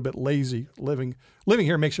makes you a little bit lazy. Living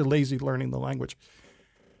here makes you lazy learning the language.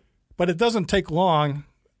 But it doesn't take long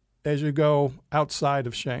as you go outside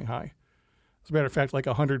of Shanghai. As a matter of fact, like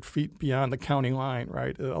 100 feet beyond the county line,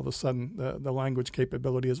 right, all of a sudden the language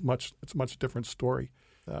capability it's a much different story.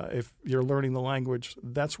 If you're learning the language,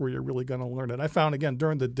 that's where you're really going to learn it. I found, again,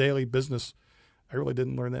 during the daily business, I really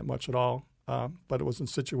didn't learn that much at all. But it was in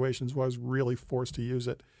situations where I was really forced to use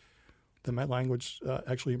it that my language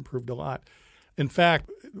actually improved a lot. In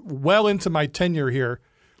fact, well into my tenure here,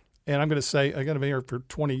 and I'm going to say I'm going to be here for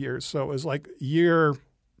 20 years. So it was like year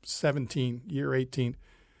 17, year 18,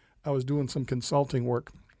 I was doing some consulting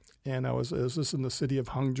work, and it was this in the city of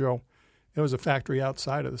Hangzhou. It was a factory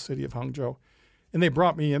outside of the city of Hangzhou. And they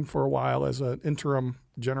brought me in for a while as an interim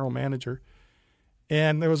general manager.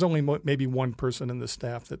 And there was only maybe one person in the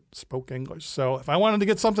staff that spoke English. So if I wanted to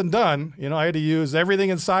get something done, I had to use everything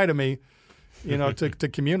inside of me, to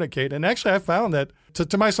communicate. And actually, I found that,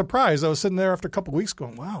 to my surprise, I was sitting there after a couple of weeks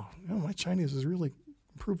going, wow, my Chinese has really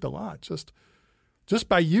improved a lot just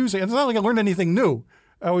by using it. It's not like I learned anything new.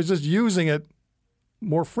 I was just using it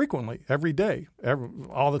more frequently every day.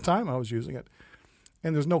 All the time I was using it.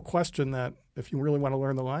 And there's no question that if you really want to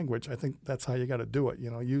learn the language, I think that's how you got to do it,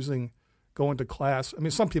 going to class. I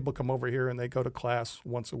mean, some people come over here and they go to class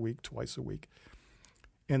once a week, twice a week,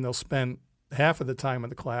 and they'll spend half of the time in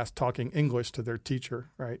the class talking English to their teacher,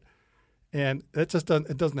 right? And it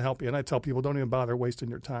doesn't help you. And I tell people, don't even bother wasting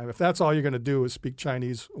your time. If that's all you're going to do is speak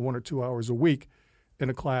Chinese 1 or 2 hours a week in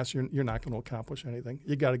a class, you're not going to accomplish anything.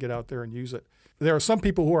 You got to get out there and use it. There are some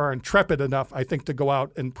people who are intrepid enough, I think, to go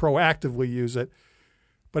out and proactively use it.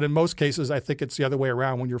 But in most cases, I think it's the other way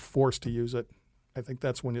around. When you're forced to use it, I think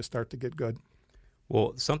that's when you start to get good.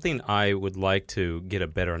 Well, something I would like to get a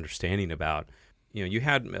better understanding about, you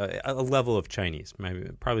had a level of Chinese, maybe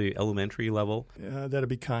probably elementary level. That'd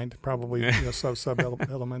be kind, probably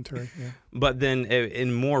sub-elementary. Yeah. But then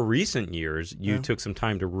in more recent years, you took some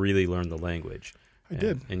time to really learn the language. I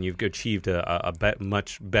did. And you've achieved a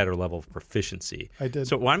much better level of proficiency. I did.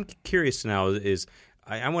 So what I'm curious now is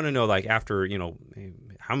I want to know, like, after,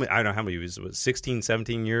 how many, I don't know how many, it was 16,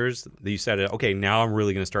 17 years that you said, okay, now I'm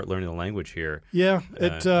really going to start learning the language here. Yeah.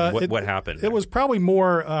 What happened? It was probably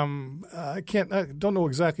more, I don't know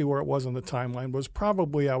exactly where it was on the timeline, but it was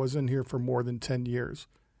probably I was in here for more than 10 years.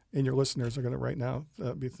 And your listeners are going to right now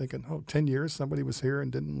be thinking, 10 years, somebody was here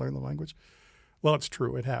and didn't learn the language? Well, it's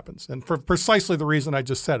true. It happens. And for precisely the reason I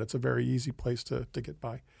just said, it's a very easy place to get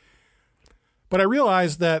by. But I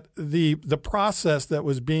realized that the process that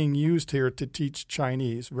was being used here to teach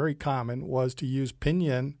Chinese, very common, was to use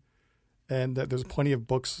Pinyin, and that there's plenty of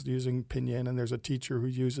books using Pinyin, and there's a teacher who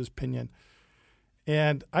uses Pinyin.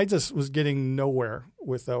 And I just was getting nowhere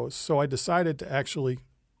with those. So I decided to actually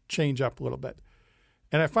change up a little bit.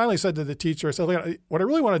 And I finally said to the teacher, I said, what I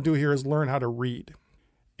really want to do here is learn how to read.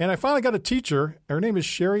 And I finally got a teacher. Her name is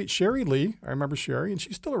Sherry Lee. I remember Sherry, and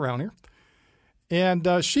she's still around here.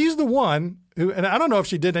 And she's the one who, and I don't know if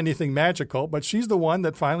she did anything magical, but she's the one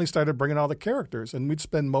that finally started bringing all the characters. And we'd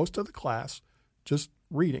spend most of the class just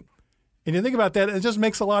reading. And you think about that, it just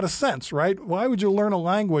makes a lot of sense, right? Why would you learn a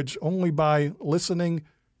language only by listening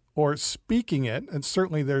or speaking it? And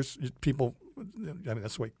certainly there's people,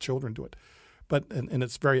 that's the way children do it. And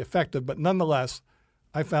it's very effective. But nonetheless,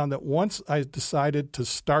 I found that once I decided to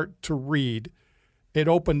start to read, it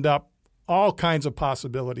opened up all kinds of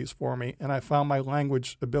possibilities for me, and I found my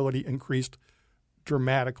language ability increased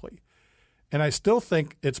dramatically. And I still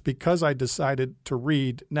think it's because I decided to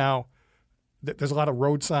read. Now, there's a lot of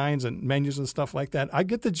road signs and menus and stuff like that. I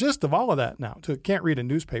get the gist of all of that now. So I can't read a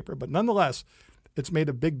newspaper, but nonetheless, it's made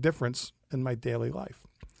a big difference in my daily life.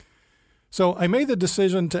 So I made the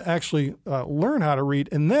decision to actually learn how to read,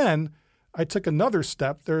 and then I took another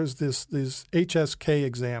step. There's these HSK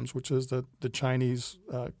exams, which is the Chinese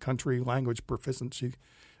country language proficiency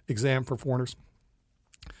exam for foreigners,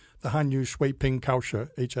 the Hanyu Shui Ping Kaoshi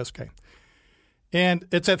HSK. And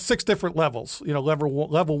it's at 6 different levels. You know,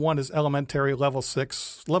 level 1 is elementary, level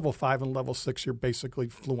 6, level 5 and level 6, you're basically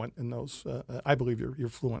fluent in those. I believe you're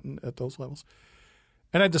fluent at those levels.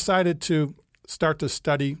 And I decided to start to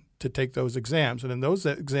study to take those exams. And in those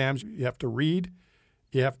exams, you have to read,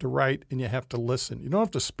 you have to write, and you have to listen. You don't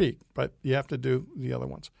have to speak, but you have to do the other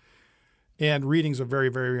ones. And reading's a very,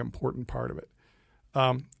 very important part of it.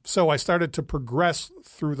 So I started to progress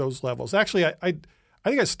through those levels. Actually, I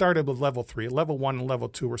think I started with level 3. Level 1 and level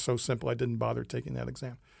 2 were so simple I didn't bother taking that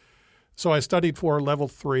exam. So I studied for level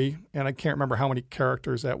 3, and I can't remember how many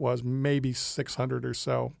characters that was, maybe 600 or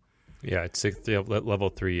so. Yeah, it's level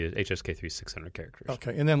 3 is HSK 3 600 characters.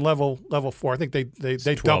 Okay, and then level 4, I think they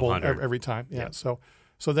double every time. Yeah.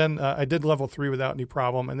 So then I did level 3 without any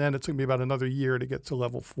problem, and then it took me about another year to get to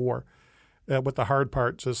level 4. With the hard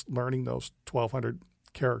part, just learning those 1,200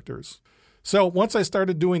 characters. So once I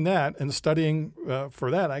started doing that and studying for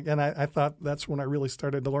that, I thought that's when I really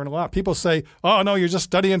started to learn a lot. People say, oh, no, you're just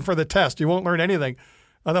studying for the test. You won't learn anything.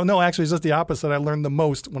 Although, no, actually, it's just the opposite. I learned the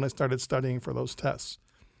most when I started studying for those tests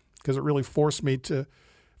because it really forced me to,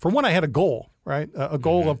 for one, I had a goal, right? A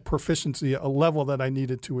goal of proficiency, a level that I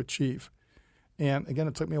needed to achieve. And again,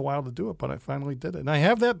 it took me a while to do it, but I finally did it. And I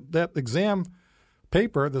have that exam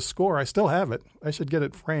paper, the score. I still have it. I should get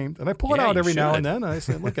it framed. And I pull it out every now and then. And I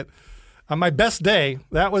say, look at on my best day,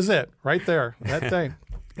 that was it right there. That day.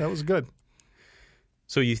 That was good.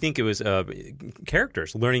 So you think it was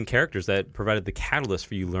learning characters that provided the catalyst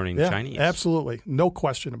for you learning Chinese? Absolutely. No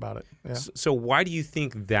question about it. Yeah. So why do you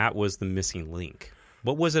think that was the missing link?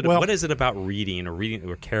 What was it? What is it about reading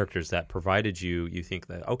or characters that provided you think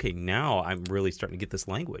that, okay, now I'm really starting to get this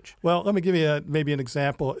language? Well, let me give you maybe an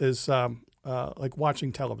example is like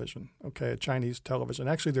watching television, okay, Chinese television.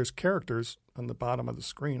 Actually, there's characters on the bottom of the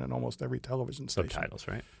screen on almost every television station. Subtitles,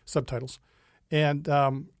 right? Subtitles. And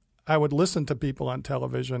I would listen to people on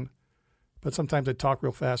television, but sometimes they'd talk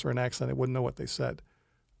real fast or an accent. I wouldn't know what they said.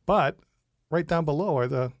 But right down below are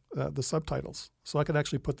the subtitles. So I could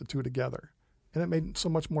actually put the two together. And it made so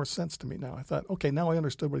much more sense to me now. I thought, okay, now I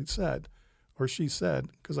understood what he said or she said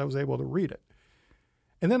because I was able to read it.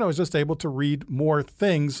 And then I was just able to read more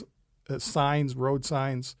things, signs, road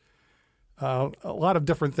signs, a lot of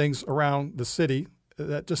different things around the city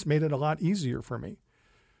that just made it a lot easier for me.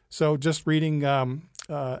 So just reading, I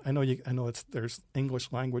know there's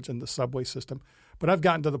English language in the subway system, but I've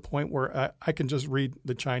gotten to the point where I can just read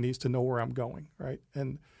the Chinese to know where I'm going, right?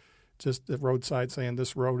 And just the roadside saying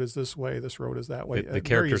this road is this way, this road is that way. The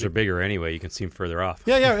characters are bigger anyway. You can see them further off.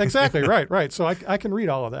 Yeah, exactly. right. So I can read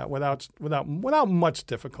all of that without much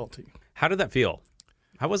difficulty. How did that feel?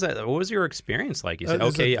 How was that? What was your experience like? You said,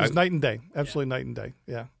 okay. It was night and day. Absolutely night and day.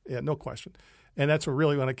 Yeah, no question. And that's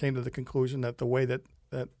really when I came to the conclusion that the way that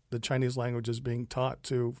the Chinese language is being taught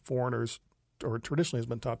to foreigners, or traditionally has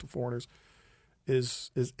been taught to foreigners,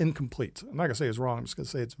 is incomplete. I'm not going to say it's wrong. I'm just going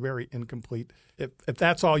to say it's very incomplete. If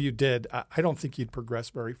that's all you did, I don't think you'd progress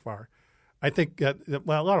very far. I think that a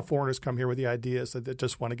lot of foreigners come here with the ideas that they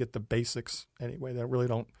just want to get the basics anyway. They really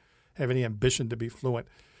don't have any ambition to be fluent.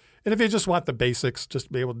 And if you just want the basics, just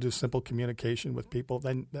to be able to do simple communication with people,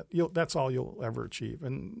 then that's all you'll ever achieve.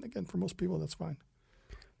 And again, for most people, that's fine.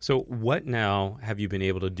 So what now have you been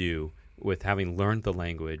able to do with having learned the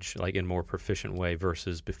language like in a more proficient way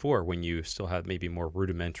versus before when you still had maybe more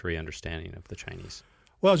rudimentary understanding of the Chinese?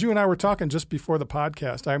 Well, as you and I were talking just before the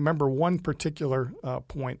podcast, I remember one particular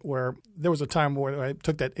point where there was a time where I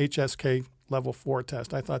took that HSK Level 4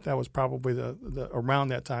 test. I thought that was probably around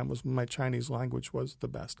that time was when my Chinese language was the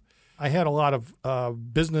best. I had a lot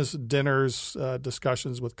of business dinners,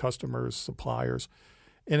 discussions with customers, suppliers,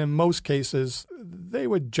 and in most cases, they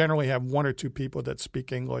would generally have one or two people that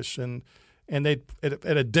speak English, and they'd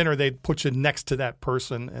at a dinner they'd put you next to that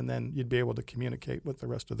person, and then you'd be able to communicate with the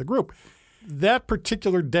rest of the group. That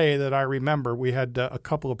particular day that I remember, we had a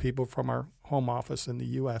couple of people from our home office in the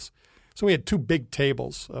U.S. So we had two big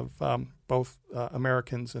tables of both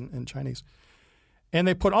Americans and Chinese. And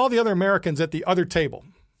they put all the other Americans at the other table.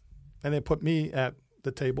 And they put me at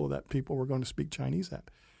the table that people were going to speak Chinese at.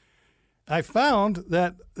 I found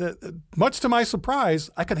that, much to my surprise,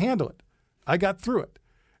 I could handle it. I got through it.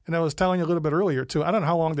 And I was telling you a little bit earlier, too, I don't know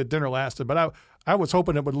how long the dinner lasted, but I was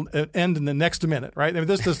hoping it would end in the next minute, right? I mean,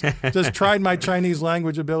 this just tried my Chinese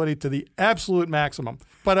language ability to the absolute maximum.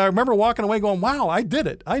 But I remember walking away going, wow, I did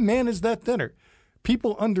it. I managed that dinner.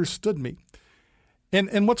 People understood me.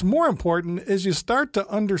 And what's more important is you start to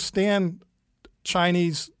understand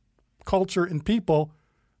Chinese culture and people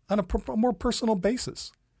on a more personal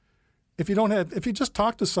basis. If you just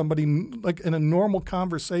talk to somebody like in a normal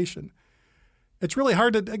conversation, it's really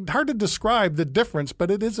hard to describe the difference, but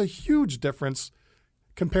it is a huge difference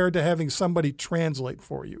compared to having somebody translate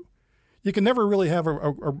for you. You can never really have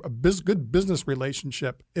a good business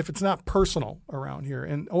relationship if it's not personal around here.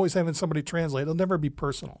 And always having somebody translate, it'll never be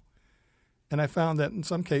personal. And I found that in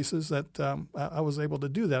some cases that I was able to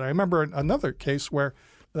do that. I remember another case where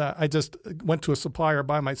I just went to a supplier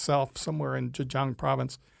by myself somewhere in Zhejiang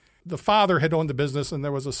province. The father had owned the business, and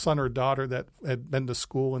there was a son or daughter that had been to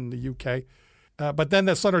school in the UK. But then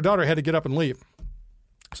that son or daughter had to get up and leave.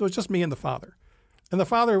 So it was just me and the father. And the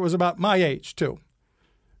father was about my age, too.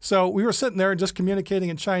 So we were sitting there and just communicating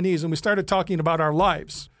in Chinese, and we started talking about our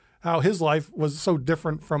lives, how his life was so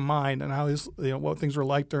different from mine, and how what things were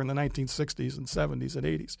like during the 1960s and 70s and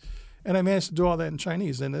 80s. And I managed to do all that in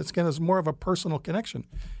Chinese, and it's more of a personal connection.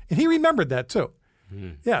 And he remembered that, too.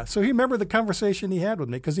 Yeah, so he remembered the conversation he had with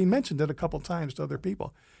me because he mentioned it a couple times to other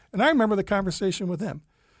people. And I remember the conversation with him.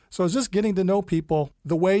 So it's just getting to know people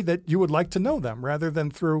the way that you would like to know them rather than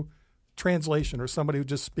through translation or somebody who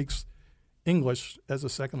just speaks English as a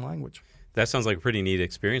second language. That sounds like a pretty neat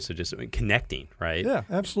experience of just connecting, right? Yeah,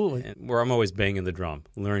 absolutely. And where I'm always banging the drum,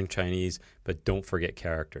 learn Chinese, but don't forget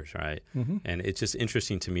characters, right? Mm-hmm. And it's just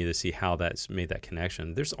interesting to me to see how that's made that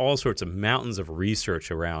connection. There's all sorts of mountains of research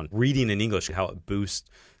around reading in English, how it boosts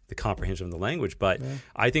the comprehension of the language. But yeah.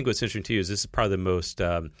 I think what's interesting to you is this is probably the most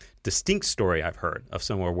distinct story I've heard of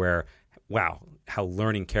somewhere where, wow, how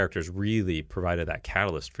learning characters really provided that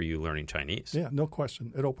catalyst for you learning Chinese. Yeah, no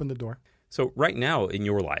question. It opened the door. So right now in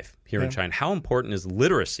your life here in China, how important is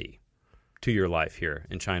literacy to your life here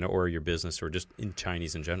in China or your business or just in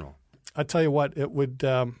Chinese in general? I tell you what, it would.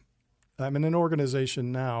 I'm in an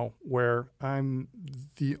organization now where I'm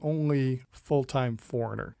the only full-time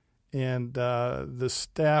foreigner. And the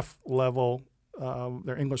staff level,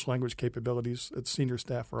 their English language capabilities at senior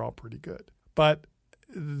staff are all pretty good. But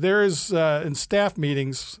there's, in staff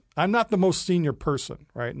meetings, I'm not the most senior person,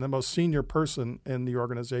 right? And the most senior person in the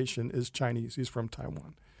organization is Chinese. He's from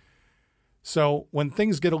Taiwan. So when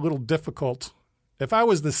things get a little difficult, if I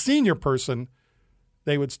was the senior person,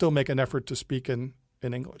 they would still make an effort to speak in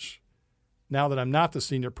English. Now that I'm not the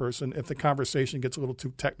senior person, if the conversation gets a little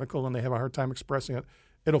too technical and they have a hard time expressing it,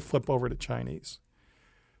 it'll flip over to Chinese.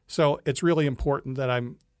 So it's really important that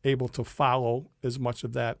I'm able to follow as much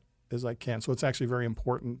of that as I can. So it's actually very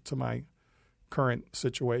important to my current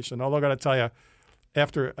situation. Although I got to tell you,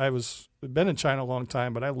 after been in China a long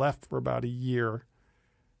time, but I left for about a year,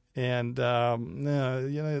 and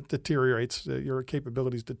it deteriorates. Your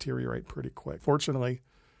capabilities deteriorate pretty quick. Fortunately,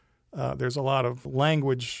 there's a lot of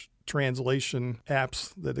language translation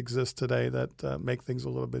apps that exist today that make things a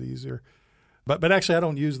little bit easier. But actually, I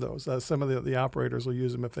don't use those. Some of the operators will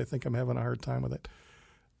use them if they think I'm having a hard time with it.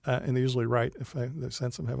 And they're usually right if they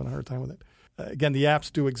sense I'm having a hard time with it. Again, the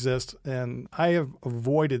apps do exist, and I have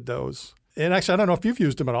avoided those. And actually, I don't know if you've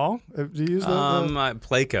used them at all. Have you used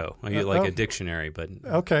Playco. I use like a dictionary, but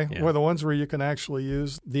okay. Yeah. Well, the ones where you can actually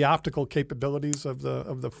use the optical capabilities of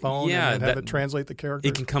the phone and have it translate the characters.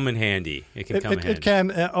 It can come in handy. It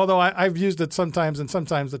can. Although I've used it sometimes, and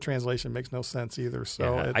sometimes the translation makes no sense either.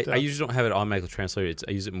 So I usually don't have it automatically translated.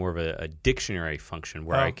 I use it more of a dictionary function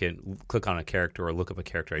where I can click on a character or look up a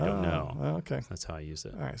character I don't know. Okay, that's how I use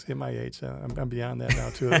it. All right. See, at my age, I'm beyond that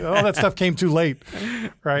now too. All that stuff came too late,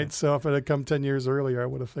 right? So if it had come 10 years earlier, I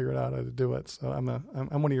would have figured out how to do it. So I'm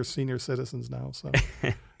one of your senior citizens now. So,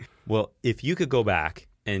 well, if you could go back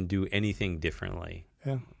and do anything differently,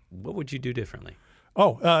 what would you do differently?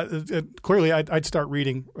 Clearly, I'd start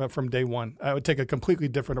reading from day one. I would take a completely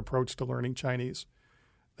different approach to learning Chinese.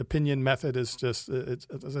 The pinyin method is just,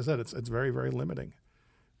 as I said, it's very, very limiting.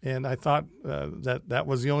 And I thought that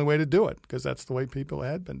was the only way to do it because that's the way people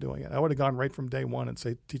had been doing it. I would have gone right from day one and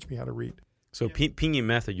say, teach me how to read. So pinyin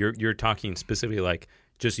method, you're talking specifically like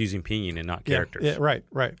just using pinyin and not characters. Yeah, right.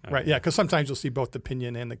 Yeah, because sometimes you'll see both the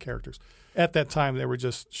pinyin and the characters. At that time, they were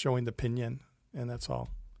just showing the pinyin, and that's all.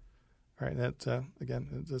 All right, that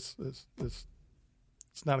again, it's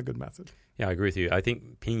not a good method. Yeah, I agree with you. I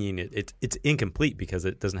think pinyin it's incomplete because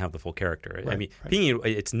it doesn't have the full character. Right, I mean, pinyin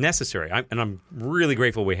it's necessary, and I'm really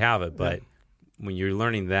grateful we have it, but when you're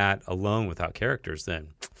learning that alone without characters, then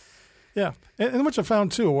Yeah, and what I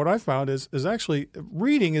found too, what I found is actually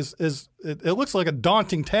reading it looks like a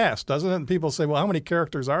daunting task, doesn't it? And people say, well, how many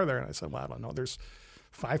characters are there? And I said, well, I don't know. There's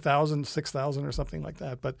 5,000, 6,000 or something like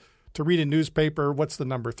that. But to read a newspaper, what's the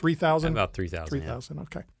number? 3,000? about 3,000. 3,000,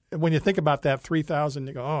 okay. And when you think about that 3,000,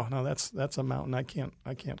 you go, oh, no, that's a mountain I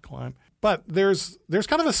can't climb. But there's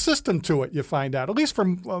kind of a system to it, you find out, at least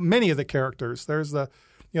from many of the characters. There's the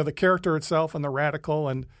character itself and the radical,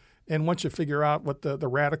 and once you figure out what the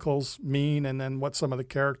radicals mean and then what some of the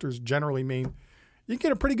characters generally mean, you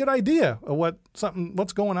get a pretty good idea of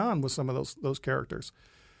what's going on with some of those characters.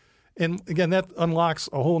 And again, that unlocks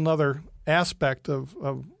a whole nother aspect of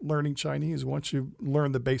learning Chinese once you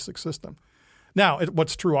learn the basic system. Now,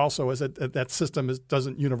 what's true also is that system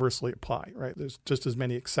doesn't universally apply, right? There's just as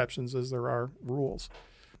many exceptions as there are rules.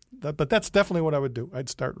 But that's definitely what I would do. I'd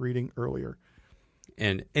start reading earlier.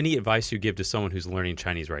 And any advice you give to someone who's learning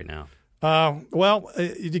Chinese right now? Well,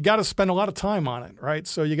 you got to spend a lot of time on it, right?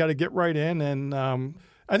 So you got to get right in. And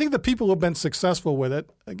I think the people who have been successful with it,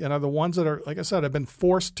 again, are the ones that are, like I said, have been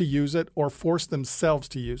forced to use it or forced themselves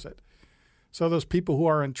to use it. So those people who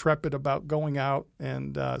are intrepid about going out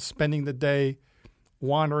and spending the day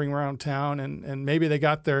wandering around town, and maybe they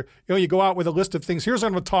got their, you go out with a list of things. Here's what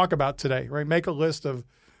I'm going to talk about today, right? Make a list of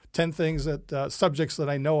 10 things subjects that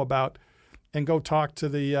I know about, and go talk to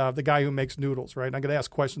the guy who makes noodles, right? I'm going to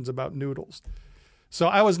ask questions about noodles. So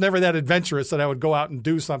I was never that adventurous that I would go out and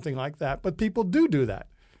do something like that. But people do that.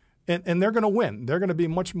 And they're going to win. They're going to be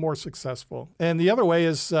much more successful. And the other way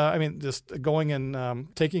is, just going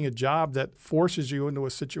and taking a job that forces you into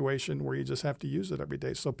a situation where you just have to use it every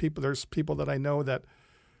day. So there's people that I know that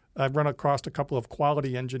I've run across a couple of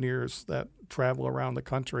quality engineers that travel around the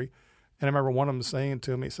country. And I remember one of them saying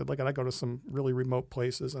to me, he said, look, I go to some really remote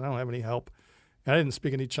places and I don't have any help. And I didn't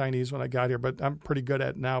speak any Chinese when I got here, but I'm pretty good at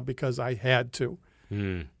it now because I had to.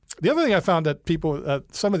 Mm. The other thing I found that people,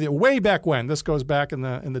 some of the way back when, this goes back in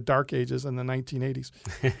the dark ages in the 1980s,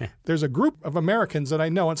 there's a group of Americans that I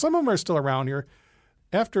know, and some of them are still around here.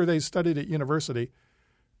 After they studied at university,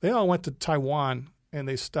 they all went to Taiwan and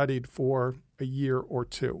they studied for a year or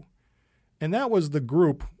two. And that was the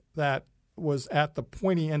group that was at the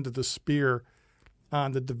pointy end of the spear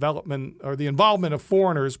on the development or the involvement of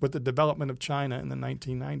foreigners with the development of China in the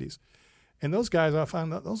 1990s. And those guys, I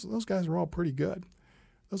found that those guys were all pretty good.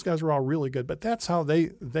 Those guys were all really good, but that's how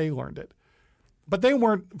they learned it. But they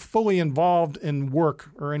weren't fully involved in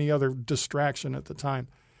work or any other distraction at the time.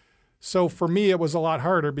 So for me, it was a lot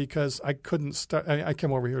harder because I couldn't I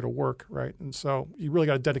came over here to work, right? And so you really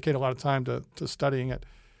got to dedicate a lot of time to studying it.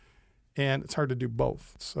 And it's hard to do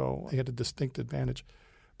both. So I had a distinct advantage.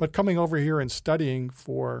 But coming over here and studying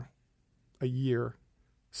for a year,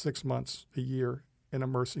 6 months, a year, and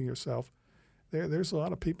immersing yourself, there's a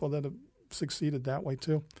lot of people that have succeeded that way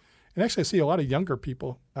too. And actually I see a lot of younger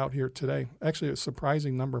people out here today, actually a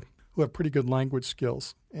surprising number, who have pretty good language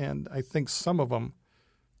skills. And I think some of them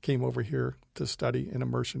came over here to study in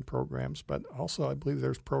immersion programs. But also I believe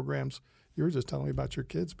there's programs, you were just telling me about your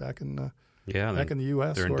kids back in the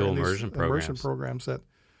U.S. They're in dual immersion programs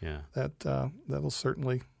that'll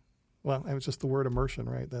certainly. Well, it was just the word immersion,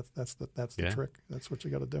 right? That's the trick. That's what you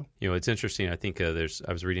got to do. It's interesting. I think I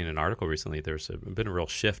was reading an article recently. There's been a real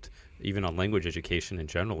shift, even on language education in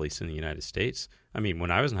general, at least in the United States. I mean, when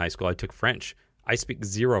I was in high school, I took French. I speak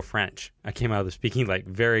zero French. I came out of speaking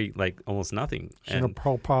almost nothing. Je ne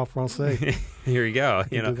parle pas français. Here you go.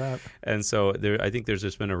 Do that. And so I think there's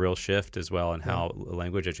just been a real shift as well in how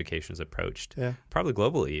language education is approached, probably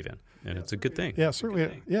globally even. And it's a good thing. Yeah,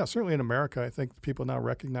 certainly. Certainly in America, I think people now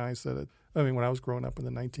recognize that. When I was growing up in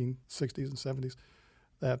the 1960s and 70s,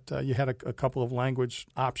 that you had a couple of language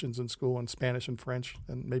options in school, and Spanish and French,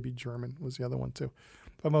 and maybe German was the other one too.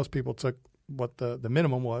 But most people took what the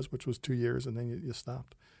minimum was, which was 2 years, and then you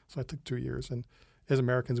stopped. So I took 2 years. And as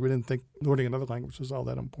Americans, we didn't think learning another language was all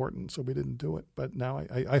that important, so we didn't do it. But now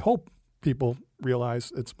I hope people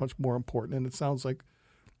realize it's much more important, and it sounds like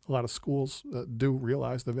a lot of schools do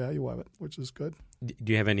realize the value of it, which is good.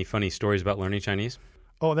 Do you have any funny stories about learning Chinese?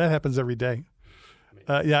 Oh, that happens every day.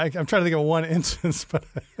 I'm trying to think of one instance,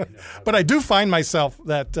 but I do find myself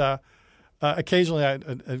that occasionally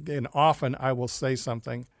and often I will say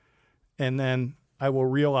something, and then I will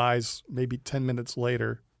realize maybe 10 minutes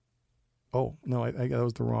later, oh, no, that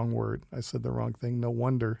was the wrong word. I said the wrong thing. No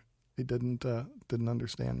wonder they didn't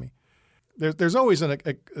understand me. There's always a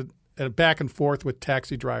back and forth with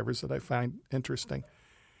taxi drivers that I find interesting.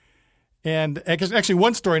 And actually,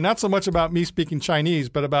 one story, not so much about me speaking Chinese,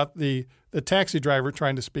 but about the taxi driver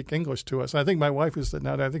trying to speak English to us. I think my wife was sitting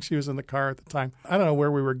out. I think she was in the car at the time. I don't know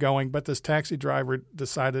where we were going, but this taxi driver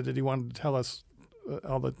decided that he wanted to tell us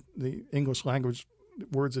all the English language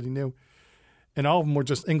words that he knew. And all of them were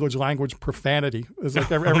just English language profanity. It was like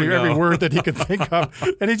every word that he could think of.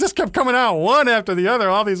 And he just kept coming out one after the other,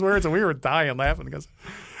 all these words. And we were dying laughing because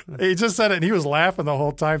he just said it, and he was laughing the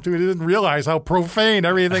whole time, too. He didn't realize how profane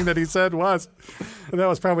everything that he said was. And that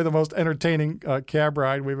was probably the most entertaining cab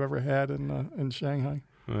ride we've ever had in Shanghai.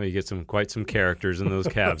 Well, you get quite some characters in those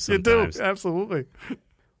cabs sometimes. You do, absolutely.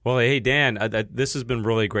 Well, hey, Dan, this has been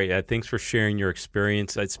really great. Thanks for sharing your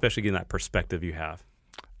experience, especially getting that perspective you have.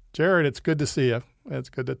 Jared, it's good to see you. It's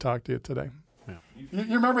good to talk to you today. Yeah.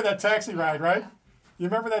 You remember that taxi ride, right? You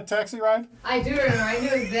remember that taxi ride? I do remember. I knew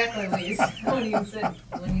exactly what you said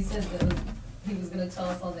when you said that he was going to tell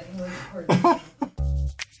us all the English words.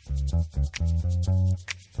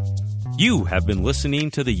 You have been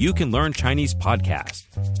listening to the You Can Learn Chinese podcast.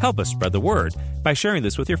 Help us spread the word by sharing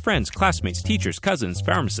this with your friends, classmates, teachers, cousins,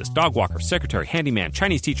 pharmacists, dog walker, secretary, handyman,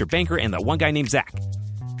 Chinese teacher, banker, and that one guy named Zach.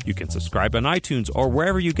 You can subscribe on iTunes or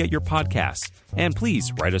wherever you get your podcasts. And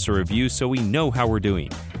please write us a review so we know how we're doing.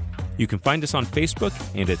 You can find us on Facebook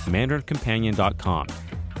and at mandarincompanion.com.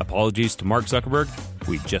 Apologies to Mark Zuckerberg,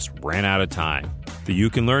 we just ran out of time. The You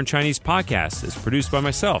Can Learn Chinese podcast is produced by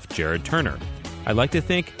myself, Jared Turner. I'd like to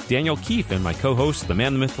thank Daniel Keefe and my co-host, the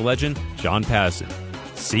man, the myth, the legend, John Pazin.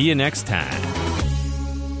 See you next time.